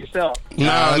champagne yourself.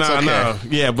 No. it's okay.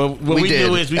 Yeah, but what We we do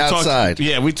did, is we outside. talk.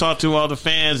 Yeah, we talk to all the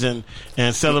fans and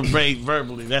celebrate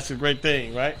verbally. That's a great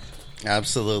thing, right?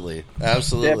 Absolutely.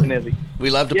 Definitely.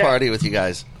 We love to Yeah. party with you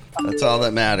guys. That's all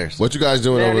that matters. What you guys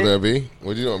doing Man, over there, B?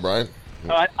 What you doing, Brian?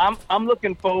 I'm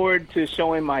looking forward to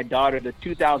showing my daughter the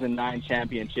 2009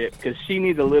 championship because she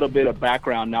needs a little bit of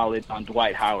background knowledge on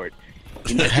Dwight Howard.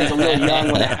 She was a little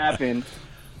young when it happened,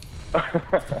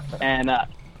 and I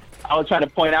was trying to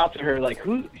point out to her like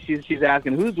who she's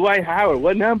asking who's Dwight Howard,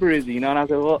 what number is he? And I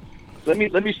said, well, let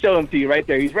me show him to you right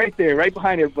there. He's right there, right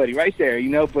behind everybody, right there.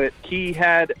 But he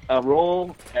had a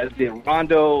role as did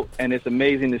Rondo, and it's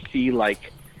amazing to see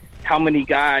like how many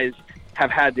guys have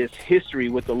had this history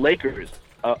with the Lakers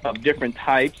of different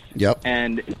types. Yep.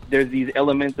 And there's these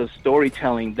elements of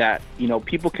storytelling that,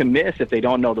 people can miss if they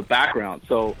don't know the background.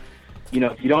 So,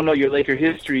 if you don't know your Laker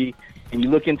history and you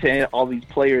look into all these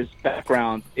players'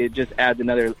 backgrounds, it just adds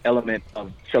another element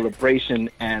of celebration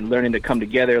and learning to come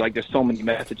together. Like there's so many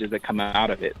messages that come out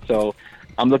of it. So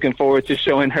I'm looking forward to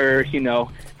showing her,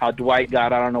 how Dwight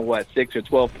got, 6 or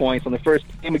 12 points on the first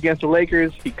game against the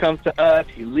Lakers. He comes to us,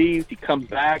 he leaves, he comes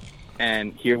back,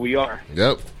 and here we are.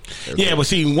 Yep. Yeah, but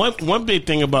see, one big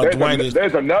thing about Dwight is.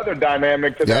 There's another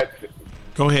dynamic to Yep. that.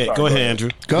 Go ahead, Andrew.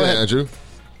 Go ahead. Andrew.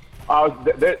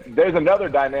 There's another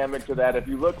dynamic to that. If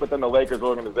you look within the Lakers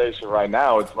organization right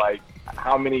now, it's like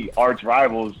how many arch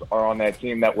rivals are on that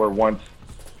team that were once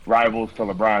rivals to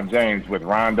LeBron James with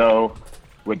Rondo,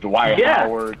 with Dwight Yeah.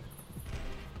 Howard.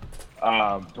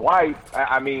 Dwight,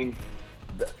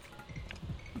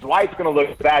 Dwight's going to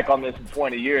look back on this in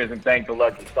 20 years and thank the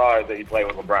lucky stars that he played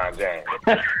with LeBron James.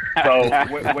 So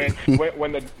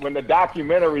when the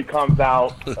documentary comes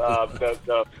out,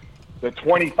 the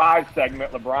 25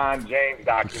 segment LeBron James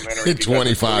documentary.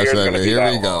 25 segment.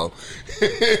 Here we go.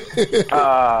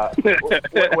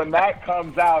 When that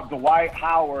comes out, Dwight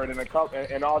Howard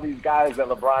and all these guys that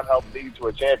LeBron helped lead to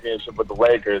a championship with the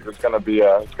Lakers, it's gonna be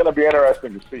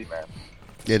interesting to see, man.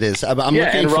 It is. I'm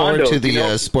looking forward to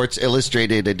the Sports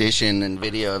Illustrated edition and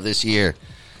video of this year.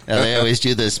 They always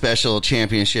do the special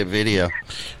championship video.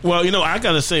 Well, I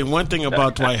got to say one thing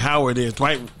about Dwight Howard is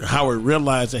Dwight Howard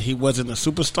realized that he wasn't a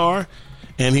superstar,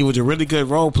 and he was a really good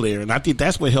role player. And I think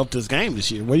that's what helped his game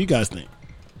this year. What do you guys think?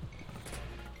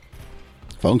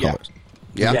 Phone calls.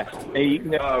 Yeah.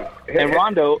 And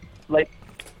Rondo,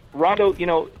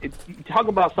 talk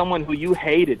about someone who you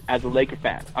hated as a Laker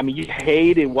fan. I mean, you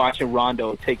hated watching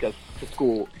Rondo take us to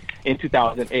school in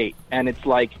 2008. And it's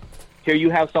like, here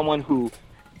you have someone who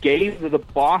gave the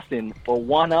Boston or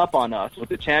one up on us with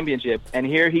the championship, and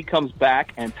here he comes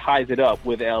back and ties it up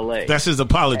with LA. That's his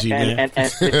apology, man. And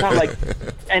it's not like,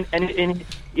 and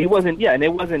it wasn't, and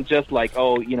it wasn't just like,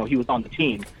 he was on the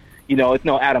team. It's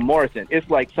no Adam Morrison. It's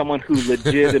like someone who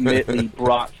legitimately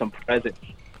brought some presence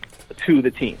to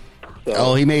the team.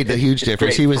 So he made a huge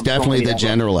difference. He was definitely the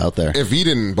general out there. If he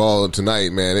didn't ball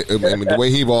tonight, man, the way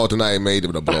he balled tonight made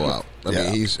it a blowout. I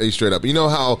mean, he's straight up. You know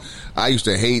how I used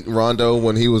to hate Rondo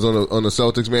when he was on the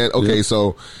Celtics, man? Okay,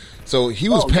 so he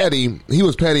was petty. He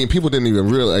was petty, and people didn't even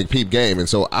really peep game. And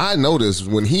so I noticed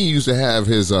when he used to have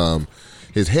his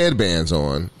headbands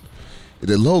on,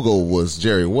 the logo was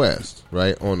Jerry West,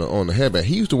 right, on the headband.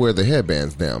 He used to wear the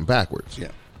headbands down backwards,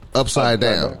 upside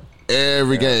down.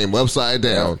 Every game, upside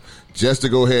down, just to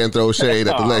go ahead and throw shade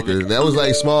at the Lakers. And that was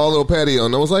like small little petty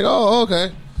on. I was like,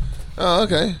 okay.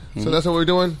 So that's what we're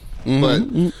doing.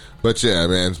 Mm-hmm. But yeah,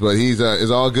 man. But he's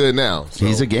it's all good now. So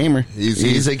he's a gamer.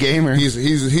 He's a gamer.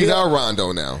 He's our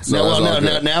Rondo now. So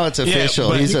now it's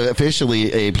official. He's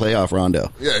officially a playoff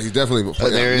Rondo. Yeah, he's definitely.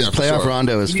 Playoff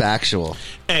Rondo is factual.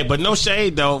 Hey, but no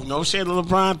shade though. No shade to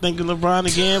LeBron. Thank you,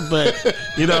 LeBron again. But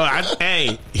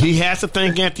he has to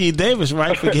thank Anthony Davis,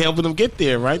 right, for helping him get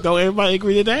there, right? Don't everybody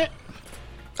agree to that?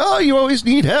 Oh, you always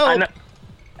need help. I know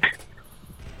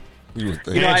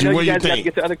you guys got to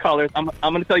get to other callers. I'm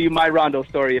going to tell you my Rondo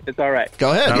story, if it's all right.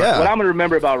 Go ahead, What I'm going to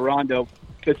remember about Rondo,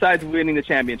 besides winning the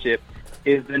championship,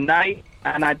 is the night,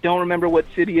 and I don't remember what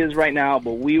city it is right now,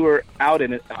 but we were out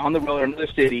on the road in another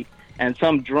city, and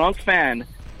some drunk fan,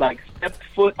 stepped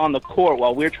foot on the court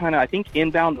while we were trying to, I think,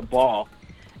 inbound the ball.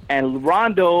 And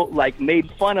Rondo, made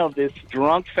fun of this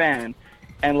drunk fan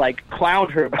and,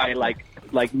 clowned her by,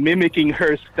 mimicking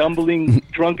her stumbling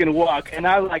drunken walk, and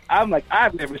I'm like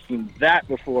I've never seen that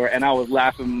before, and I was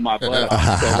laughing my butt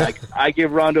off. So I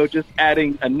give Rondo just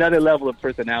adding another level of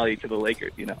personality to the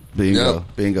Lakers. Bingo.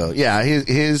 Yeah,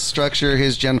 his structure,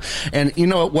 his general, and you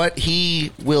know what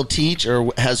he will teach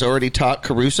or has already taught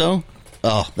Caruso.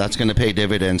 Oh, that's going to pay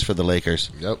dividends for the Lakers.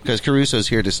 Yep. Because Caruso's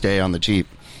here to stay on the cheap.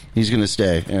 He's going to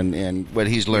stay, and what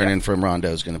he's learning from Rondo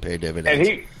is going to pay dividends.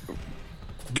 And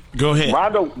go ahead.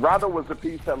 Rondo was the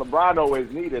piece that LeBron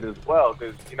always needed as well,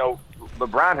 because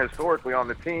LeBron historically on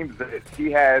the teams that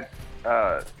he had,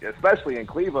 especially in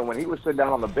Cleveland, when he was sitting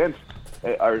down on the bench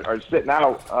or sitting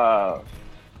out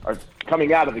or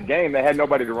coming out of the game, they had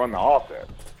nobody to run the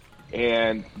offense.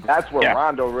 And that's where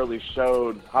Rondo really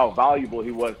showed how valuable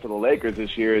he was to the Lakers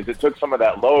this year. Is it took some of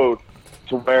that load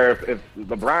to where if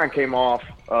LeBron came off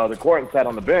the court and sat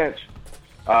on the bench,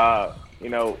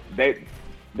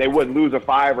 they wouldn't lose a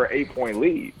 5 or 8 point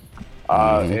lead.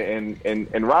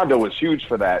 And Rondo was huge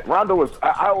for that.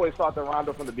 I always thought that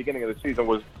Rondo from the beginning of the season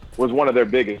was one of their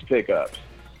biggest pickups.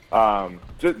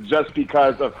 Just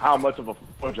because of how much of a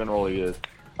floor general he is.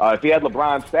 If he had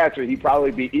LeBron's stature, he'd probably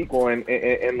be equal in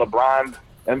LeBron,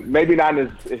 and maybe not in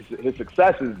his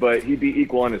successes, but he'd be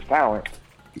equal in his talent.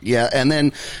 Yeah, and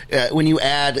then when you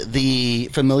add the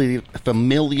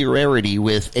familiarity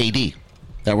with AD,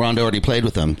 that Rondo already played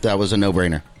with him, that was a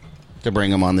no-brainer to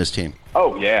bring him on this team.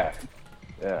 Oh, yeah.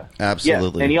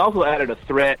 Absolutely. Yeah, and he also added a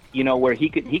threat, where he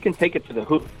can take it to the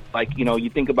hoop. You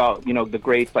think about, the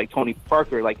greats like Tony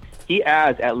Parker. He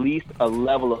adds at least a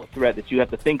level of threat that you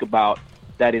have to think about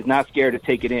that is not scared to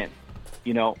take it in,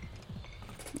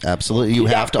 Absolutely. You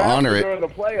have to honor it. During the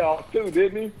playoffs, too,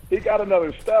 didn't he? He got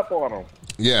another step on him.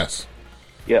 Yes.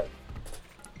 Yep.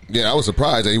 Yeah, I was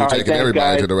surprised that he was taking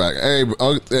everybody to the rack. Hey,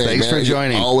 thanks for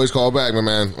joining. Always call back, my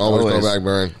man. Always call back,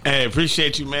 man. Hey,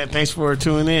 appreciate you, man. Thanks for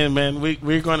tuning in, man.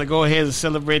 We're going to go ahead and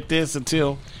celebrate this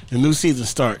until the new season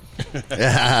starts.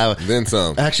 Then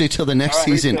some. Actually, till the next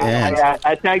season ends.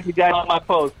 I tagged you guys on my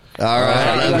post. All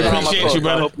right. I appreciate you,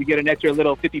 brother. I hope we get an extra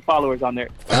little 50 followers on there.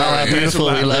 All right, beautiful.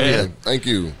 We love you. Thank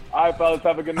you. All right, fellas.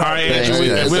 Have a good night. All right,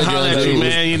 Andrew, we'll holler at you,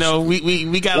 man. You know,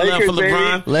 we got love for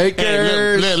LeBron.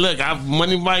 Lakers. Hey, look, I'm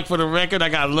Money Mike for the record. I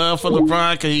got love for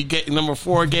LeBron because he get number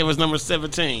 4, gave us number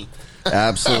 17.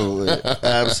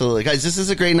 Absolutely, guys. This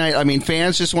is a great night. I mean,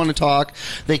 fans just want to talk.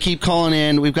 They keep calling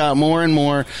in. We've got more and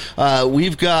more.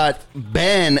 We've got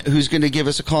Ben, who's going to give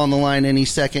us a call on the line any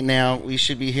second now. We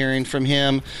should be hearing from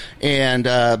him. And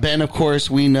Ben, of course,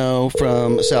 we know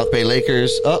from South Bay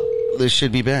Lakers. Oh, this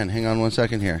should be Ben. Hang on one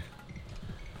second here.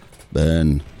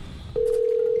 Ben,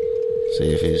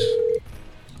 see if he's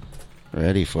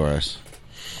ready for us.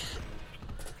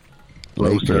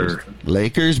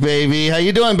 Lakers, baby. How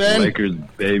you doing, Ben? Lakers,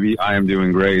 baby. I am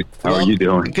doing great. How are you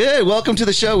doing? Good. Welcome to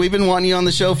the show. We've been wanting you on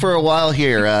the show for a while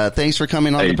here. Thanks for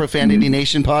coming on the Profanity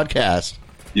Nation podcast.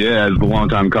 Yeah, it's a long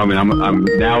time coming. I'm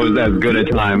now is as good a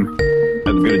time,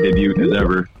 as good a debut as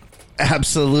ever.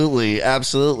 Absolutely.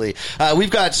 We've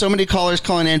got so many callers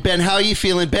calling in. Ben, how are you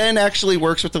feeling? Ben actually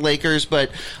works with the Lakers,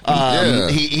 but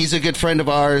he's a good friend of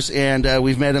ours, and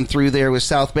we've met him through there with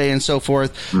South Bay and so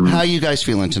forth. Mm-hmm. How are you guys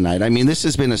feeling tonight? I mean, this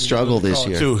has been a struggle this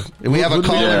year. We have a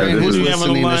caller who's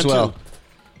listening as well.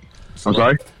 I'm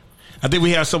sorry? I think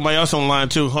we have somebody else on the line,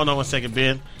 too. Hold on one second,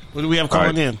 Ben. What do we have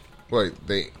calling in? Wait,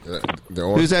 they're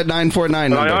on. Who's that 949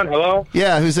 number? Am I on? Hello?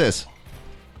 Yeah, who's this?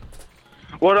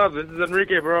 What up? This is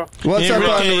Enrique, bro. What's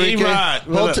up, Enrique?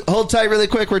 Hold tight really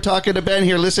quick. We're talking to Ben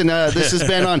here. Listen, this is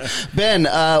Ben on. Ben,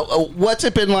 what's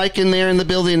it been like in there in the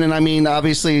building? And, I mean,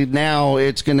 obviously now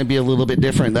it's going to be a little bit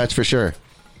different, that's for sure.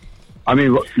 I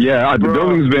mean, yeah, the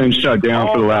building's been shut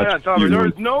down for the last few months.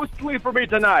 There's no sleep for me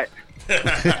tonight.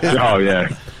 Oh, yeah.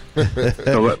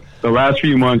 The last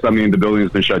few months, I mean, the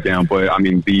building's been shut down. But, I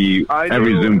mean,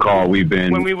 every Zoom call we've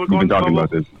been talking about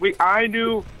this. I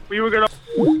knew we were going to...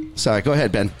 Sorry, go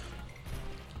ahead, Ben.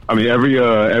 I mean,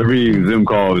 every Zoom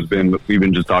call we've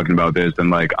been just talking about this, and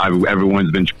like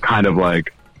everyone's been kind of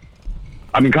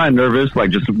nervous, like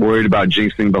just worried about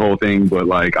jinxing the whole thing. But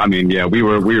like, I mean, yeah, we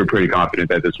were pretty confident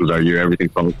that this was our year. Everything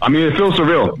felt. I mean, it feels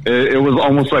surreal. It was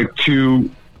almost like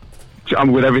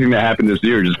with everything that happened this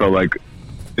year, it just felt like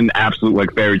an absolute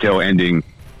like fairy tale ending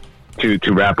to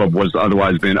wrap up what's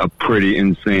otherwise been a pretty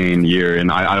insane year.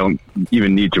 And I don't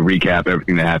even need to recap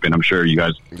everything that happened. I'm sure you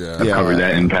guys have covered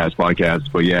that in past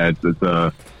podcasts. But yeah, it's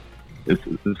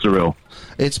surreal.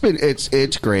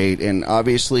 It's great, and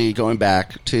obviously going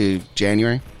back to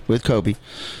January with Kobe.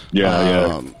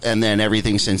 And then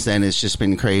everything since then has just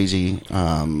been crazy.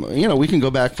 We can go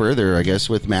back further, I guess,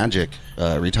 with Magic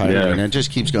retiring, and it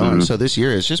just keeps going. Mm-hmm. So this year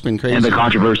has just been crazy. And the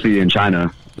controversy in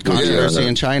China.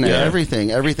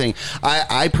 Everything.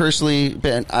 I personally,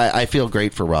 Ben, I feel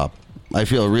great for Rob. I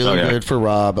feel really good for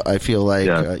Rob. I feel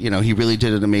like, he really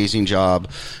did an amazing job.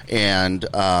 And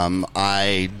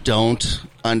I don't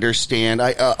understand.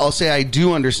 I'll say I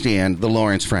do understand the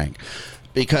Lawrence Frank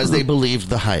because they believed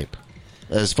the hype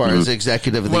as far as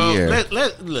executive of the year.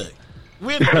 Look.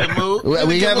 We're in the mood.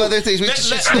 We have other things. We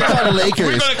should stick on the Lakers.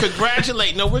 We're going to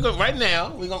congratulate. No, we're going right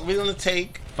now. We're going to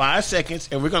take 5 seconds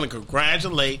and we're going to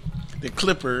congratulate the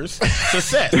Clippers'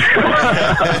 success.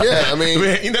 I mean,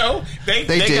 they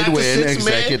did got win the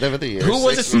executive of the year. Who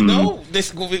was it? No, they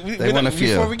won a few.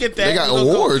 Before we get that, they got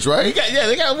awards, right?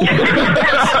 They got awards.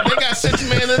 They got Sixth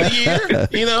Man of the Year.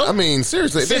 I mean,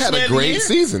 seriously, they had a great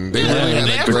season. They really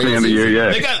had a great Man of the Year.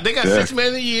 Yeah, they got Sixth Man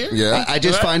of the Year. Yeah, I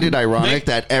just find it ironic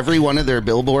that every one of their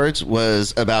billboards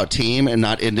was about team and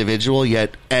not individual.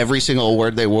 Yet every single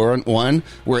award they won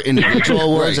were individual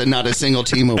awards and not a single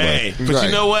team award. Hey, but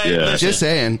you know what? Yeah. Listen, just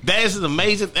saying. That is an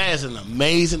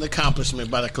amazing accomplishment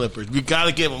by the Clippers. We got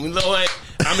to give them. You know what?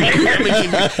 I'm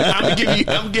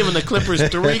giving the Clippers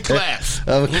 3 claps.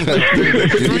 We're going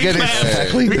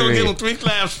to give them 3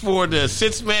 claps for the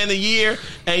Sixth Man of the Year.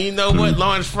 And you know what?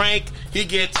 Lawrence Frank, he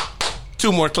gets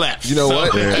 2 more claps. You know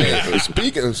what? Hey,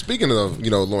 speaking of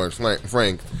Lawrence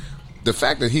Frank, the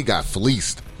fact that he got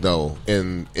fleeced though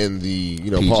in the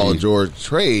PG. Paul George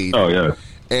trade. Oh yeah.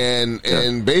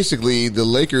 And basically the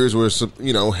Lakers were,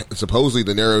 supposedly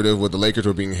the narrative with the Lakers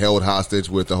were being held hostage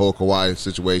with the whole Kawhi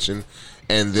situation,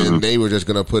 and then they were just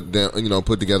going to put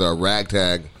together a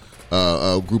ragtag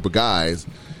a group of guys,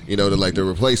 to like the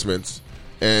replacements,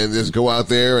 and just go out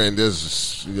there and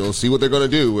just see what they're going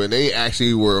to do. And they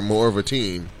actually were more of a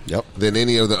team than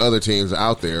any of the other teams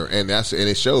out there, and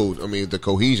it showed. I mean, the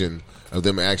cohesion of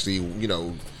them actually,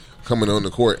 coming on the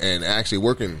court and actually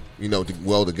working,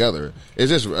 well together.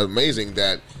 It's just amazing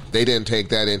that they didn't take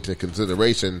that into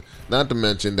consideration, not to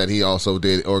mention that he also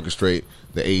did orchestrate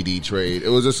the AD trade. It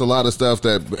was just a lot of stuff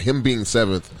that him being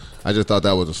 7th, I just thought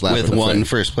that was a slap with in the one face.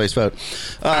 first place vote.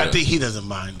 I think he doesn't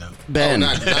mind though. Ben,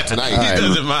 not tonight. He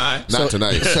doesn't mind. Not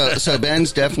tonight. So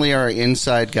Ben's definitely our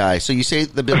inside guy. So you say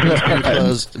the building's been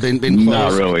closed. Been closed.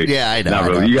 Not really. Yeah, I know. Not I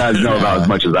know. really. You guys know about as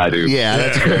much as I do. Yeah,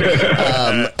 that's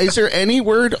good. Is there any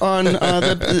word on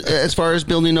as far as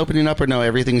building opening up, or no?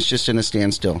 Everything's just in a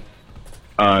standstill.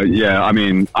 Yeah, I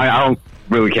mean, I don't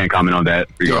really can't comment on that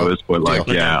regardless, but like,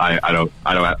 Deal. yeah,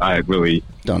 I really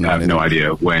Don't know have no anything.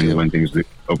 idea when things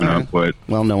open All up. right. But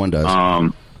Well, no one does.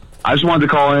 I just wanted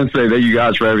to call in and say thank you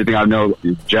guys for everything. I know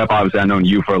Jeff, obviously, I've known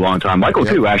you for a long time. Michael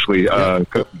too, actually,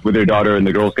 with your daughter and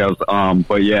the Girl Scouts.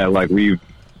 But yeah, like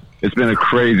it's been a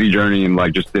crazy journey and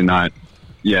like just did not.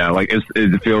 Yeah, like it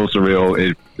feels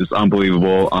surreal. It's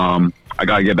unbelievable. I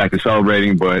gotta get back to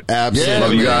celebrating, but Absolutely.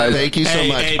 love you guys. Thank you so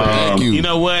much. Thank you. You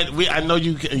know what? I know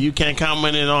you can't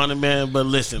comment on it, man. But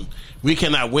listen, we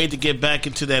cannot wait to get back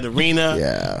into that arena.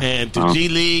 Yeah. And the G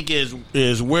League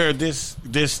is where this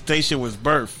station was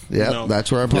birthed. Yep,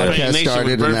 that's where our podcast Nation was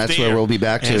started, and birthed that's there. where we'll be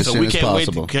back to And as so soon we as can't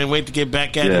possible. can't wait to get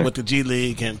back at it with the G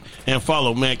League and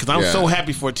follow, man. Because I'm Yeah. so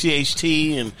happy for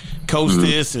THT and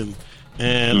Costas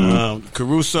and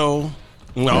Caruso.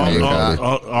 All of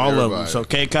them. Everybody. So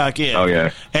K-Cock, yeah. Oh,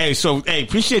 yeah. Hey,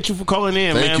 appreciate you for calling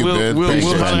in, Thank man. you, Ben. We'll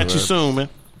Appreciate holler you, at you man. soon, man.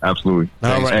 Absolutely.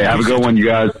 All right. Hey, have a good one, you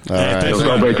guys. right. Don't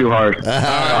celebrate too hard. All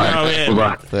right.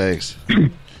 Bye-bye. Thanks.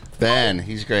 Ben,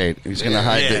 he's great. He's gonna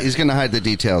hide. Yeah. He's gonna hide the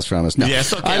details from us. No, Yeah,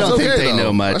 it's okay. I don't It's think okay, they though.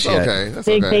 know much That's yet. okay. That's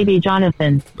Big okay. baby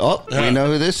Jonathan. Oh, we know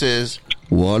who this is.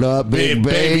 What up, big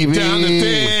baby?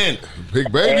 Jonathan.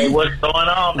 Big baby. What's going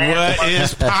on, man? What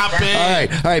is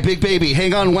popping? All right, big baby.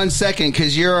 Hang on 1 second,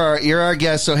 because you're our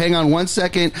guest. So hang on 1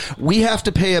 second. We have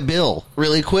to pay a bill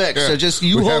really quick. Yeah. So just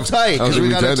We hold have- tight, because okay, we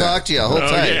we got to done that. talk to you. Hold Oh,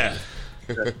 tight. yeah.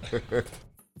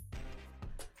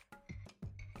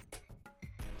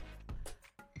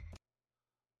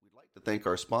 We'd like to thank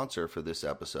our sponsor for this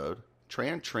episode,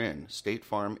 Tran State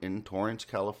Farm in Torrance,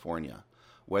 California.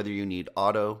 Whether you need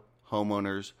auto,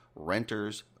 homeowners,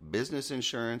 renters, business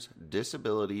insurance,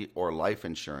 disability, or life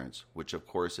insurance, which of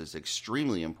course is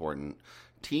extremely important,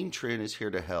 Team Trin is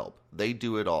here to help. They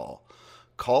do it all.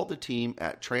 Call the team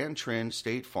at Tran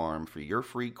State Farm for your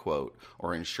free quote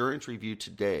or insurance review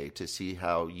today to see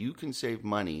how you can save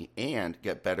money and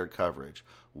get better coverage.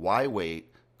 Why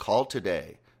wait? Call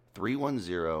today,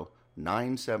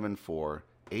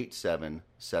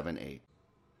 310-974-8778.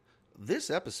 This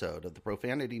episode of the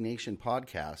Profanity Nation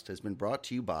podcast has been brought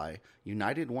to you by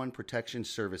United One Protection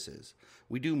Services.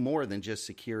 We do more than just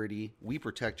security. We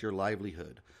protect your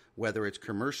livelihood. Whether it's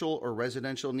commercial or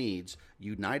residential needs,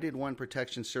 United One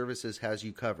Protection Services has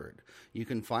you covered. You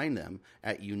can find them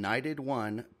at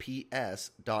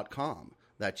UnitedOnePS.com.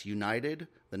 That's United,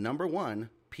 the number 1,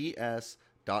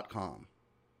 PS.com.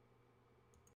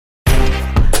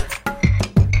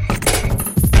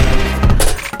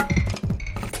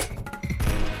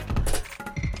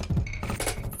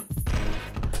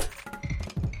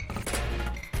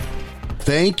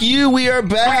 Thank you. We are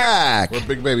back. Where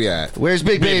Big Baby at? Where's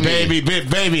Big Baby? Big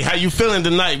baby. How you feeling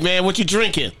tonight, man? What you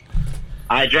drinking?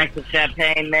 I drank some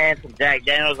champagne, man, some Jack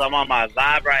Daniels. I'm on my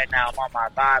vibe right now. I'm on my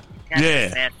vibe.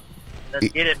 Yeah. Man. Let's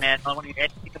get it, man. I don't want to hear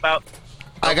anything about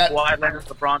I got- Kawhi Leonard,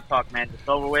 LeBron talk, man. It's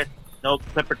over with. No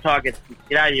Clipper talk. Get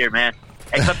out of here, man.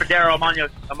 Hey, Clipper Darrow, I'm on your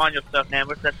stuff, man.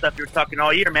 What's that stuff you were talking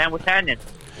all year, man? What's happening?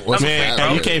 What's Man,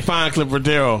 that? you can't find Clipper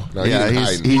Darrell. No, Yeah, he's he's-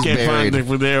 hiding. he's- You can't buried. find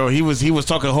Clipper Darrell. He was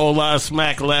talking a whole lot of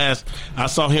smack last. I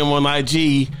saw him on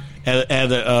IG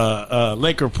at a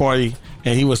Laker party,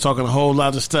 and he was talking a whole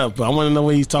lot of stuff. But I want to know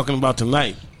what he's talking about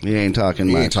tonight. He ain't talking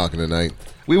He much. ain't talking tonight.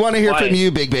 We want to hear Why? from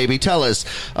you, Big Baby. Tell us,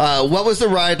 what was the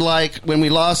ride like when we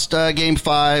lost Game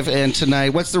 5 and tonight?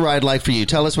 What's the ride like for you?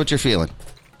 Tell us what you're feeling.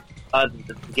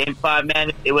 The Game 5,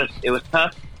 man, it was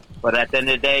tough. But at the end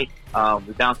of the day,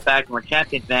 we bounced back and we're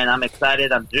champions, man. I'm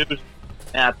excited. I'm juiced.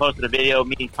 And I posted a video of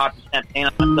me popping champagne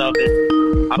on myself.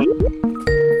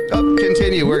 Oh,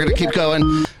 continue. We're going to keep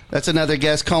going. That's another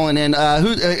guest calling in.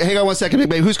 Hang on 1 second, Big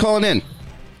Baby. Who's calling in?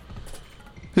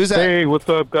 Who's that? Hey, what's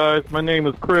up, guys? My name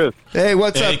is Chris. Hey,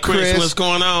 what's Hey, up, Chris? what's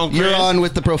going on, Chris? You're on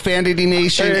with the Profanity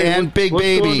Nation Hey, and Big what's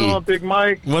Baby. going on, Big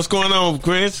Mike? What's going on,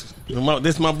 Chris?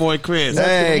 This is my boy, Chris.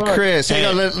 Hey, much. Chris. Hang Hey.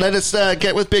 on. Let us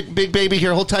get with Big Baby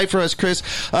here. Hold tight for us, Chris.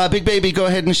 Big Baby, go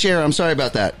ahead and share. I'm sorry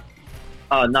about that.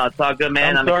 Oh, no, it's all good,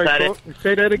 man. I'm sorry, excited. folks.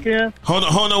 Say that again. Hold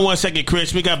on 1 second,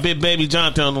 Chris. We got Big Baby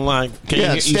Jonathan on the line.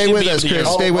 Yeah, stay with us, Chris.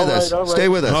 Stay with all us. right, all right. Stay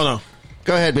with us. Hold on.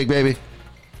 Go ahead, Big Baby.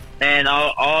 Man,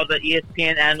 all the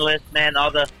ESPN analysts, man, all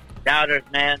the doubters,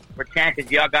 man, we're champions.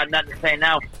 Y'all got nothing to say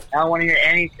now. I don't want to hear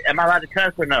any. Am I allowed to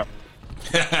cuss or no?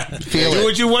 Feel Do it.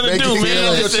 what you want to do, man. Get it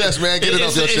off your chest, man. Get it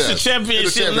off your chest. It's a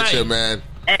championship night, man.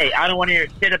 Hey, I don't want to hear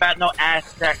shit about no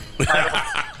ass sack.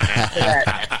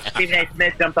 Stephen A.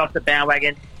 Smith jumped off the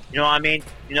bandwagon. You know what I mean?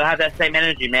 You know, have that same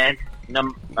energy, man. You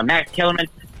know, Max Kellerman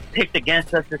picked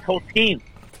against us. This whole team,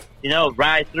 you know,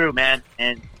 ride through, man.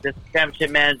 And this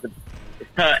championship, man,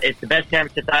 it's the best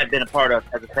championship I've been a part of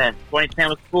as a fan. 2010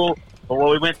 was cool, but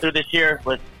what we went through this year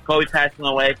was Kobe passing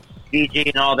away, BG,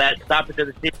 and all that. Stop it to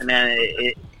the season, man.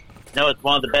 It's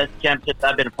one of the best championships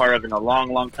I've been a part of in a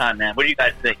long, long time, man. What do you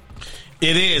guys think?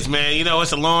 It is, man. You know,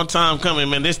 it's a long time coming,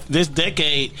 man. This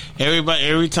decade,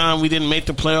 every time we didn't make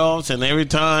the playoffs, and every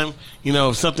time, you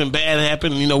know, something bad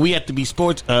happened, you know, we have to be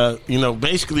sports. You know,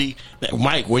 basically,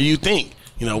 Mike, what do you think?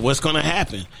 You know, what's going to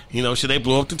happen? You know, should they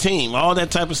blow up the team? All that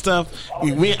type of stuff. I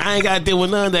ain't got to deal with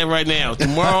none of that right now.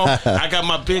 Tomorrow, I got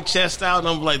my big chest out, and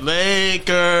I'm like,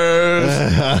 Lakers.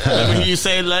 Let me hear you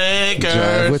say Lakers.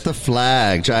 Drive with the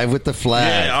flag. Drive with the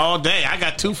flag. Yeah, all day. I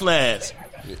got 2 flags.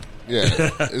 Yeah,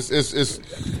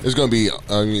 it's going to be.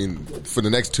 I mean, for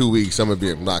the next 2 weeks, I'm going to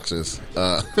be obnoxious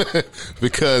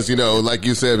because, you know, like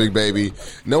you said, Big Baby,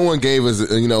 no one gave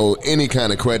us, you know, any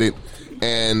kind of credit.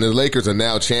 And the Lakers are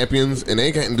now champions, and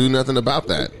they can't do nothing about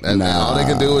that. And all they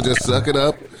can do is just suck it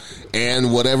up,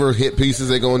 and whatever hit pieces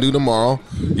they're going to do tomorrow,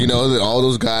 you know, that all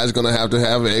those guys are going to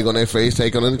have egg on their face,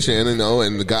 take on the chin, you know,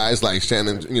 and the guys like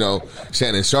Shannon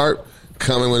Sharp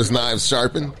coming with his knives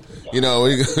sharpened. You know,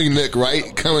 Nick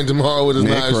Wright coming tomorrow with his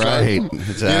knives sharpened.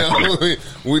 Exactly.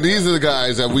 You know, these are the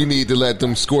guys that we need to let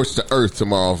them scorch the earth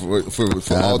tomorrow for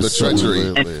all the treachery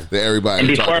that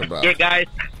everybody's talking about. Yeah, guys.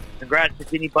 Congrats to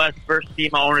Jenny Buss, first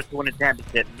female owner to win a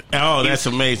championship. Oh, that's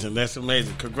amazing. That's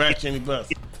amazing. Congrats, Jenny Buss.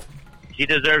 She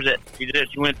deserves it.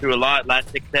 She went through a lot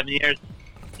last 6-7 years.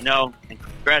 You know, and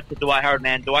congrats to Dwight Howard,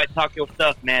 man. Dwight, talk your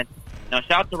stuff, man. You know,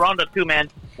 shout out to Rondo, too, man.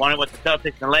 Wanting with the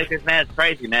Celtics and Lakers, man. It's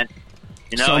crazy, man.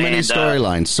 You know, so many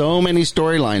storylines. So many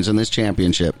storylines in this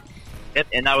championship. Yep,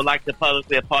 and I would like to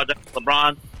publicly apologize to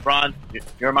LeBron. LeBron,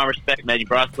 you're my respect, man. You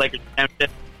brought us the Lakers championship.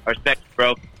 I respect you,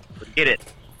 bro. Let's get it.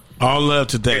 All love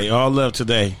today. All love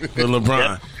today for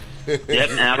LeBron.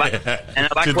 Yep, and I like what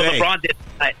LeBron did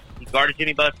tonight. He guarded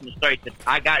Jimmy Butler from the start. He said,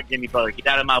 I got Jimmy Butler. Get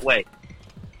out of my way.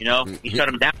 You know, he shut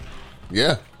him down.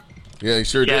 Yeah, he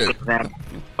sure did. Man.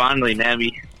 Finally, man,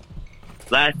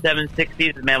 last 6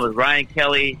 seasons, man, was Ryan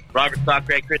Kelly, Robert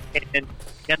Sacre, Chris Kaman,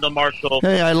 Kendall Marshall.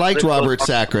 Hey, I liked Robert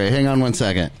Sacre. Hang on one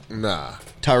second. Nah.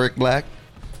 Tariq Black.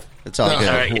 It's all good.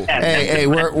 Right, yeah. Hey,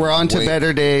 we're on to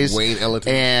better days. Wayne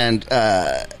Ellington. And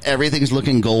everything's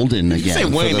looking golden again say for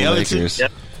Wayne the Ellington? Lakers.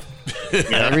 Yep.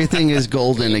 Everything is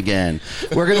golden again.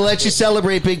 We're going to let you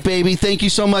celebrate, Big Baby. Thank you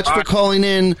so much for calling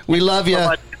in. We love you.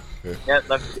 All Yeah,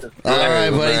 love you. right,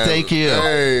 buddy. Man. Thank you.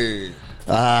 Hey.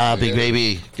 Big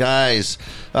Baby. Guys,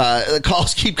 the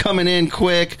calls keep coming in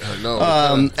quick. I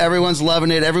know. Everyone's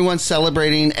loving it. Everyone's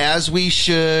celebrating, as we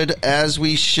should,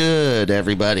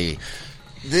 everybody.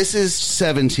 This is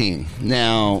 17.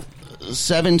 Now,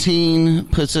 17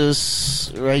 puts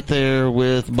us right there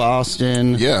with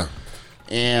Boston. Yeah.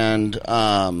 And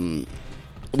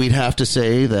we'd have to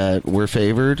say that we're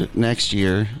favored next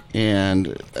year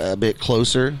and a bit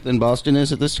closer than Boston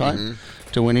is at this time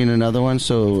to winning another one.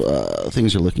 So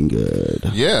things are looking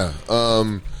good. Yeah.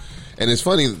 And it's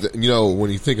funny, you know, when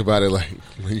you think about it, like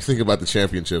when you think about the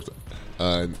championships,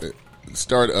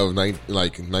 start of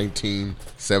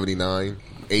 1979,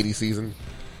 80 season,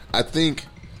 I think,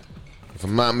 if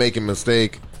I'm not making a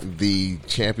mistake, the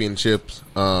championships,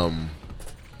 the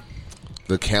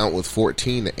count was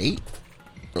 14-8.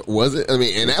 Was it? I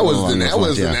mean, and that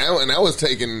was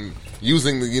taken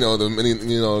using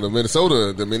the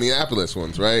Minnesota, the Minneapolis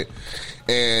ones, right?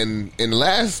 And in the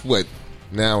last 40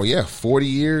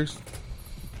 years,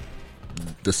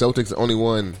 the Celtics only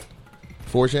won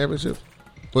 4 championships.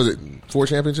 Was it 4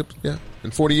 championships? Yeah,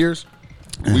 in 40 years,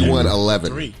 we won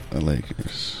 11. 3. The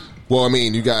Lakers. Well, I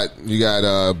mean, you got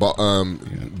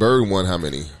Bird won how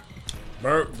many?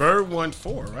 Bird won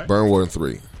 4, right? Bird won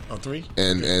 3. Oh, 3?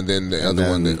 And then the other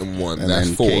one that won.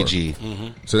 That's 4. KG. Mm-hmm.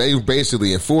 So they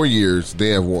basically in 4 years they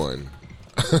have won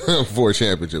 4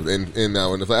 championships, and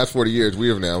now in the last 40 years we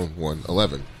have now won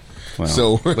 11. Well,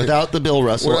 so without the Bill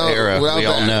Russell era, we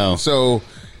all know. So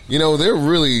they're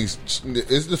really. It's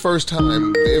the first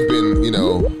time they've been.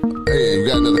 Hey, we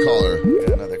got another caller.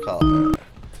 Another call.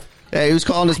 Hey, who's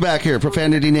calling us back here?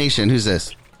 Profanity Nation. Who's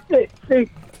this? Hey.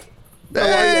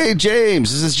 Hey,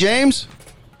 James. Is this James?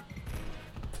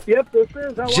 Yep, this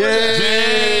is. How are you?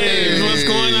 James, what's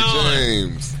going on?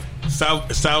 James.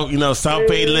 South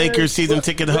Bay Lakers season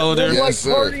ticket holder. We're Yes,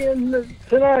 sir. partying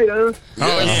tonight, huh?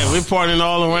 Oh yeah, we're partying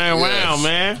all around,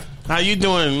 man. How you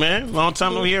doing, man? Long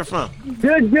time no hear from.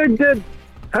 Good.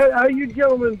 How you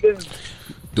gentlemen been?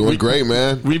 Doing great,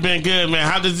 man. We've been good, man.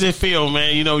 How does it feel,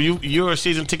 man? You know, you're a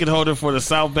season ticket holder for the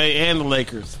South Bay and the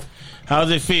Lakers. How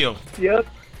does it feel? Yep.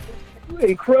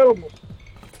 Incredible.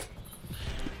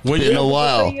 It's been a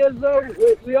while. The thing is, though,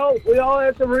 we all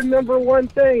have to remember one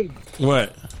thing.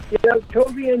 What?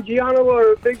 Toby and Gianno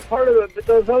are a big part of it, but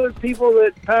those other people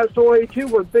that passed away too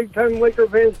were big time Laker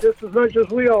fans just as much as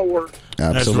we all were.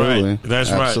 Absolutely.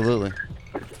 That's right.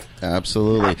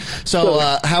 Absolutely. So,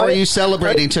 how are you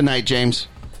celebrating tonight, James?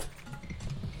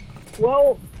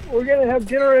 Well, we're going to have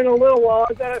dinner in a little while.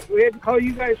 We had to call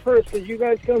you guys first because you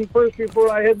guys come first before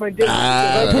I had my dinner.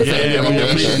 We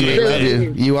love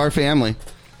you. You are family.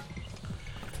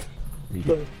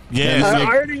 Yeah, I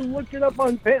already looked it up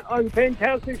on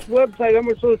Fantastic's website how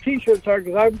much those T-shirts are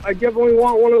because I definitely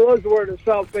want one of those to wear at the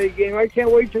South Bay game. I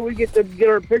can't wait till we get to get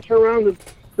our picture around the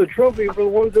trophy for the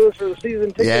ones of us for the season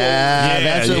ticket. Yeah,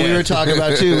 that's what we were talking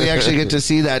about too. We actually get to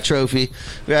see that trophy.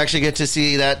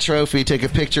 Take a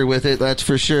picture with it. That's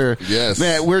for sure. Yes,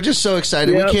 man, we're just so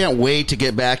excited. Yep. We can't wait to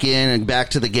get back in and back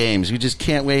to the games. We just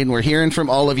can't wait. And we're hearing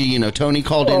from all of you. You know, Tony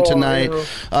called in tonight.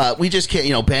 We just can't.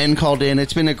 You know, Ben called in.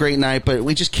 It's been a great night, but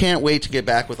we just can't wait to get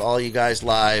back with all you guys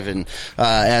live. And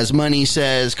as Money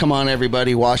says, come on,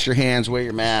 everybody, wash your hands, wear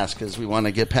your mask, because we want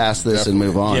to get past this and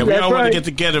move on. Yeah, we all want to get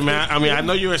together, man. I mean, I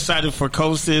know you're excited for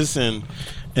Kostas and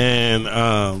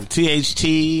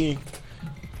THT.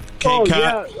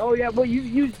 Oh yeah. Well,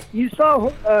 you saw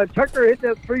Tucker hit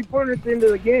that 3-pointer at the end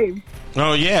of the game.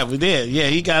 Oh yeah, we did. Yeah,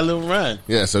 he got a little run.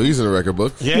 Yeah, so he's in the record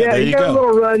book. Yeah, there he you got go. a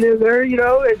little run in there, you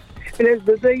know. And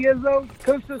the thing is, though,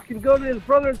 Kostas can go to his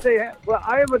brother and say, "Well,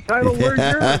 I have a title. Where's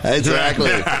yours?" Exactly.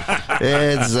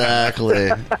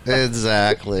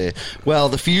 Well,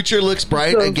 the future looks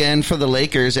bright again for the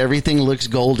Lakers. Everything looks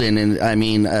golden, and I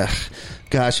mean,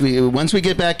 gosh, once we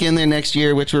get back in there next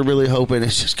year, which we're really hoping,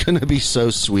 it's just going to be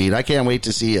so sweet. I can't wait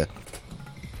to see you.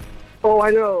 Oh, I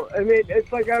know. I mean,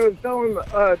 it's like I was telling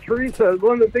Teresa.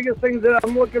 One of the biggest things that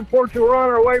I'm looking forward to. We're on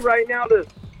our way right now to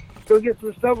go get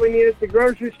some stuff we need at the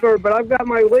grocery store. But I've got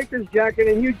my Lakers jacket,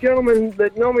 and you gentlemen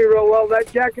that know me real well, that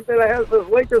jacket that I have says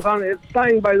Lakers on it. It's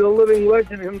signed by the living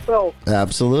legend himself.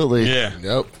 Absolutely. Yeah.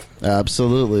 Yep.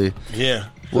 Absolutely. Yeah.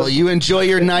 Well, you enjoy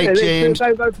your night, James.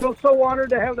 I feel so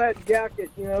honored to have that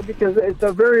jacket, you know, because it's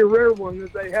a very rare one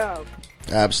that they have.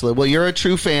 Absolutely. Well, you're a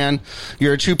true fan.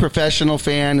 You're a true professional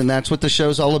fan, and that's what the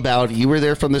show's all about. You were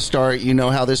there from the start. You know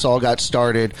how this all got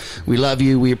started. We love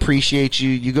you. We appreciate you.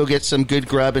 You go get some good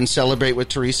grub and celebrate with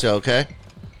Teresa, okay?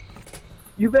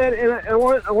 You bet, and I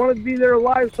want to be there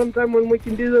live sometime when we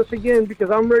can do this again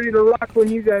because I'm ready to rock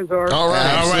when you guys are. All right.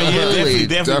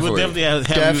 Absolutely. Yeah,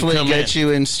 definitely get you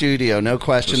in studio. No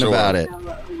question about it.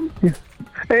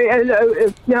 Hey,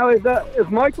 and now is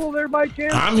Michael there by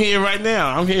chance? I'm here right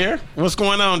now. I'm here. What's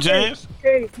going on, James?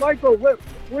 Hey Michael, when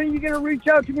are you going to reach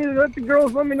out to me to let the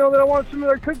girls let me know that I want some of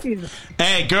their cookies?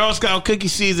 Hey, Girl Scout cookie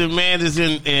season, man, is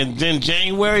in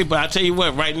January. But I tell you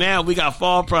what, right now we got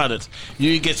fall products.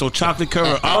 You can get some chocolate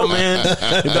covered almonds,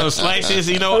 those slices.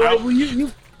 You know, right,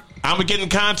 I'm gonna get in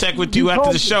contact with you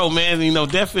after the show, man. You know,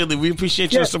 definitely we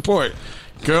appreciate your support.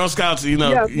 Girl Scouts, is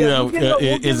a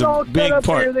big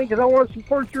part. Because I want to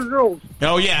support your girls.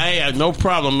 Oh yeah, no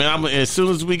problem, man. As soon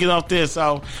as we get off this,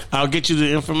 I'll get you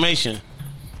the information.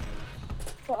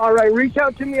 All right, reach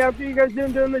out to me after you guys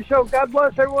doing the show. God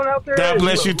bless everyone out there. God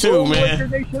bless you too, man. Laker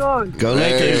Nation on. Go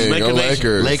Lakers! Hey, go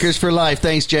Lakers! Lakers for life.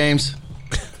 Thanks, James.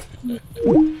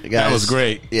 That was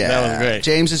great. Yeah, that was great.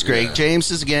 James is great. Yeah.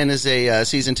 James is a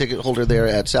season ticket holder there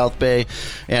at South Bay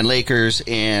and Lakers,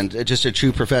 and just a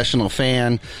true professional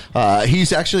fan.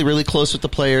 He's actually really close with the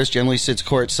players. Generally sits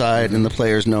courtside, and the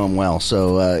players know him well.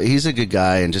 So he's a good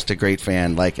guy and just a great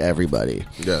fan, like everybody.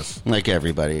 Yes, like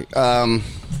everybody.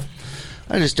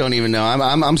 I just don't even know.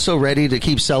 I'm so ready to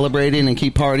keep celebrating and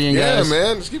keep partying, guys. Yeah,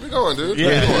 man. Just keep it going, dude.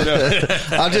 Yeah.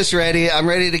 I'm just ready. I'm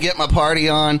ready to get my party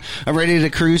on. I'm ready to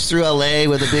cruise through LA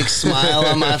with a big smile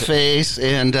on my face.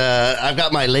 And I've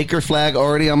got my Laker flag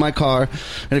already on my car.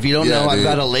 And if you don't know, I've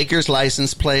got a Lakers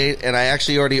license plate. And I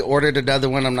actually already ordered another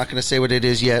one. I'm not going to say what it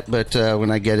is yet, but when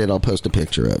I get it, I'll post a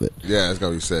picture of it. Yeah, it's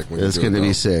going to be sick. It's going to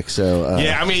be sick. So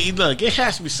yeah, I mean, look, it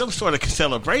has to be some sort of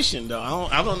celebration, though.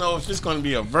 I don't know if it's going to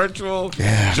be a virtual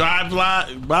drive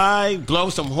by, blow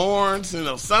some horns,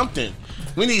 something.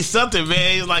 We need something,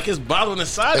 man. It's like it's bottling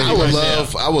inside.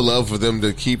 I would love for them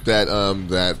to keep that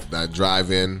that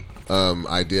drive-in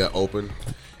idea open,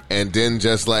 and then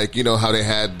just like how they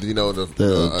had the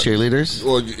cheerleaders,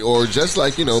 or just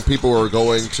like people were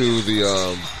going to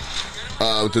the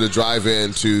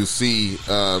drive-in to see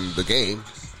the game.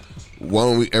 why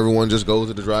don't everyone just go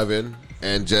to the drive-in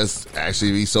and just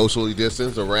actually be socially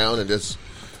distanced around and just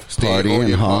stay in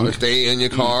your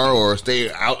car or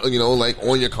stay out, like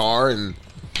on your car and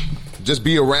just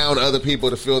be around other people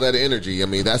to feel that energy. I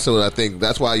mean, that's what I think.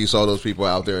 That's why you saw those people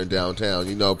out there in downtown.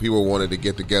 People wanted to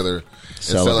get together and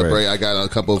celebrate. I got a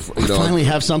couple of, finally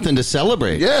have something to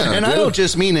celebrate. Yeah. And I don't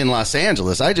just mean in Los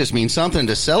Angeles. I just mean something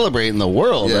to celebrate in the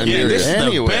world. Yeah, this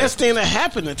is the best thing that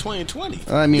happened in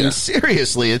 2020. I mean,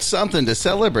 seriously, it's something to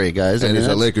celebrate, guys. And it's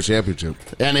a Lakers championship.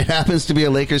 And it happens to be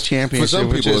a Lakers championship. For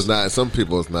some people, it's not. Some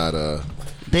people, it's not.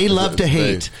 They love to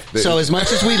hate. So as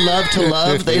much as we love to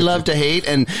love, they love to hate.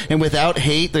 And without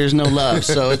hate, there's no love.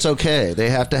 So it's okay. They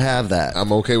have to have that.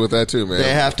 I'm okay with that too, man.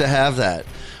 They have to have that.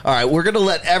 All right, we're going to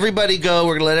let everybody go.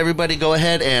 We're going to let everybody go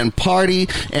ahead and party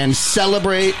and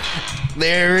celebrate.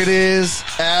 There it is.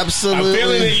 Absolutely. I'm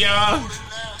feeling it, y'all.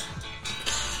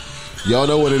 Y'all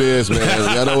know what it is,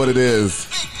 man. Y'all know what it is.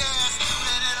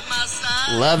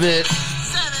 Love it.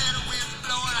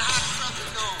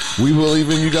 We believe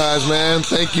in you guys, man.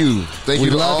 Thank you. Thank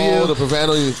you to all the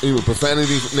Profanity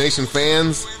Nation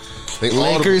fans.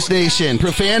 Lakers Nation,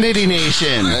 Profanity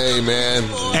Nation. Hey, man.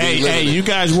 Hey, you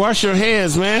guys wash your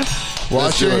hands, man.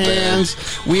 Wash your hands.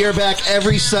 We are back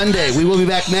every Sunday. We will be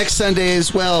back next Sunday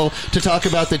as well to talk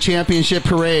about the championship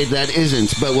parade. That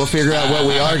isn't, but we'll figure out what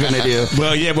we are going to do.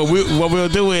 Well, yeah, but what we'll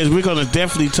do is we're going to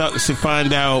definitely talk to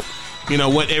find out,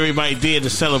 what everybody did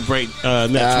to celebrate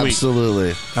next week.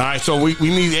 Absolutely. All right, so we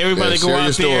need everybody to go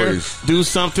out there, stories. do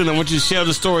something. I want you to share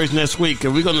the stories next week,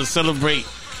 and we're going to celebrate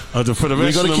for the rest of the month.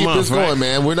 We're going to keep this going,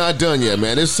 man. We're not done yet,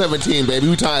 man. It's 17, baby.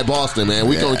 We tied Boston, man.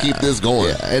 We're going to keep this going.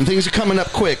 Yeah. And things are coming up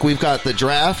quick. We've got the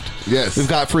draft. Yes. We've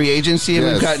got free agency, and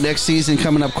we've got next season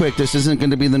coming up quick. This isn't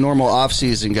going to be the normal off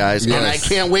season, guys. Yes. And I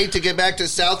can't wait to get back to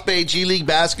South Bay G League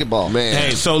basketball. Man.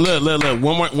 Hey, so look.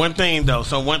 One thing, though.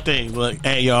 So one thing. Look,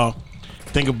 hey, y'all.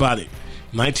 Think about it.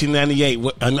 1988.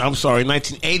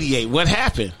 What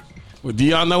happened? Well, do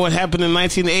y'all know what happened in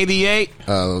 1988?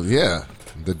 Yeah.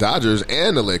 The Dodgers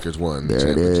and the Lakers won. There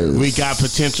it is. We got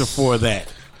potential for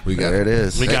that. There it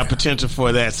is. We got potential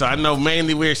for that. So I know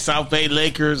mainly we're South Bay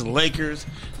Lakers,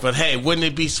 but hey, wouldn't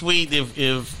it be sweet if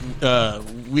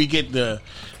we get the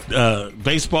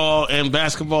baseball and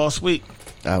baskall sweep?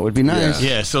 That would be nice.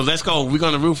 Yeah, so let's go. We're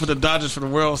going to root for the Dodgers for the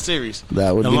World Series.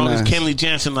 That would be nice. As long as Kenley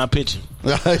Jansen not pitching.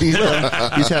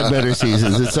 He's had better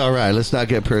seasons. It's all right. Let's not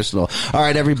get personal. All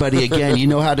right, everybody. Again, you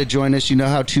know how to join us. You know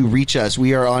how to reach us.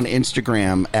 We are on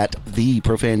Instagram at The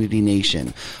Profanity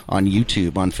Nation, on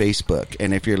YouTube, on Facebook.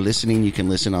 And if you're listening, you can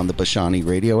listen on the Bashani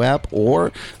Radio app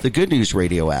or the Good News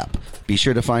Radio app. Be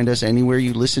sure to find us anywhere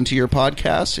you listen to your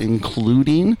podcasts,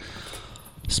 including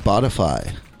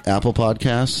Spotify, Apple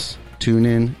Podcasts,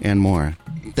 TuneIn, and more.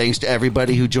 Thanks to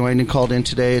everybody who joined and called in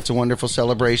today. It's a wonderful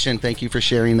celebration. Thank you for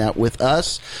sharing that with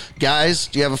us. Guys,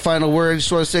 do you have a final word?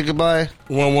 Just want to say goodbye?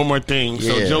 One more thing.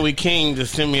 Yeah. So Joey King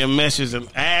just sent me a message and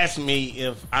asked me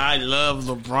if I love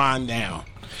LeBron now.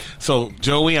 So,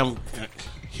 Joey,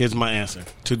 here's my answer.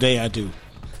 Today I do.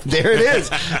 There it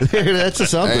is. That's a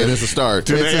something. Hey, it's a start.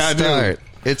 Today I do.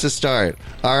 It's a start.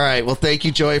 All right. Well, thank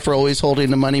you, Joey, for always holding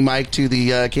the money mic to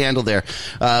the candle there.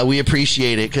 We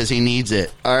appreciate it because he needs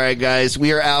it. All right, guys.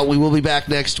 We are out. We will be back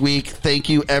next week. Thank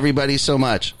you, everybody, so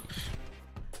much.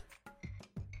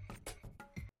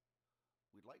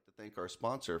 We'd like to thank our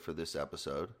sponsor for this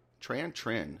episode,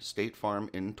 Tran State Farm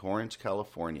in Torrance,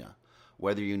 California.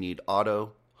 Whether you need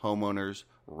auto, homeowners,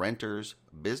 renters,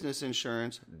 business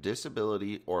insurance,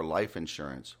 disability, or life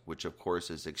insurance, which of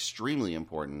course is extremely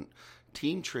important,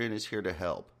 Team Trin is here to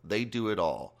help. They do it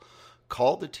all.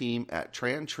 Call the team at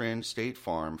Tran State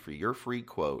Farm for your free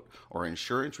quote or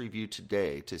insurance review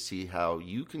today to see how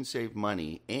you can save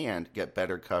money and get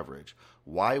better coverage.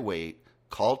 Why wait?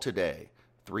 Call today,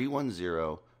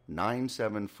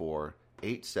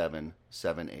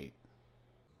 310-974-8778.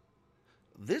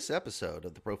 This episode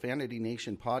of the Profanity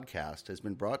Nation podcast has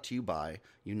been brought to you by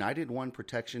United One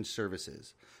Protection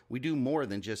Services. We do more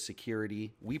than just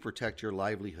security. We protect your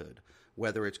livelihood.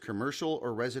 Whether it's commercial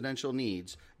or residential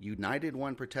needs, United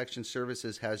One Protection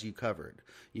Services has you covered.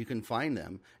 You can find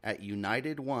them at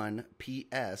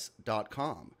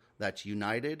UnitedOnePS.com. That's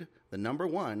United, the number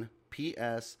one,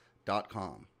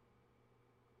 PS.com.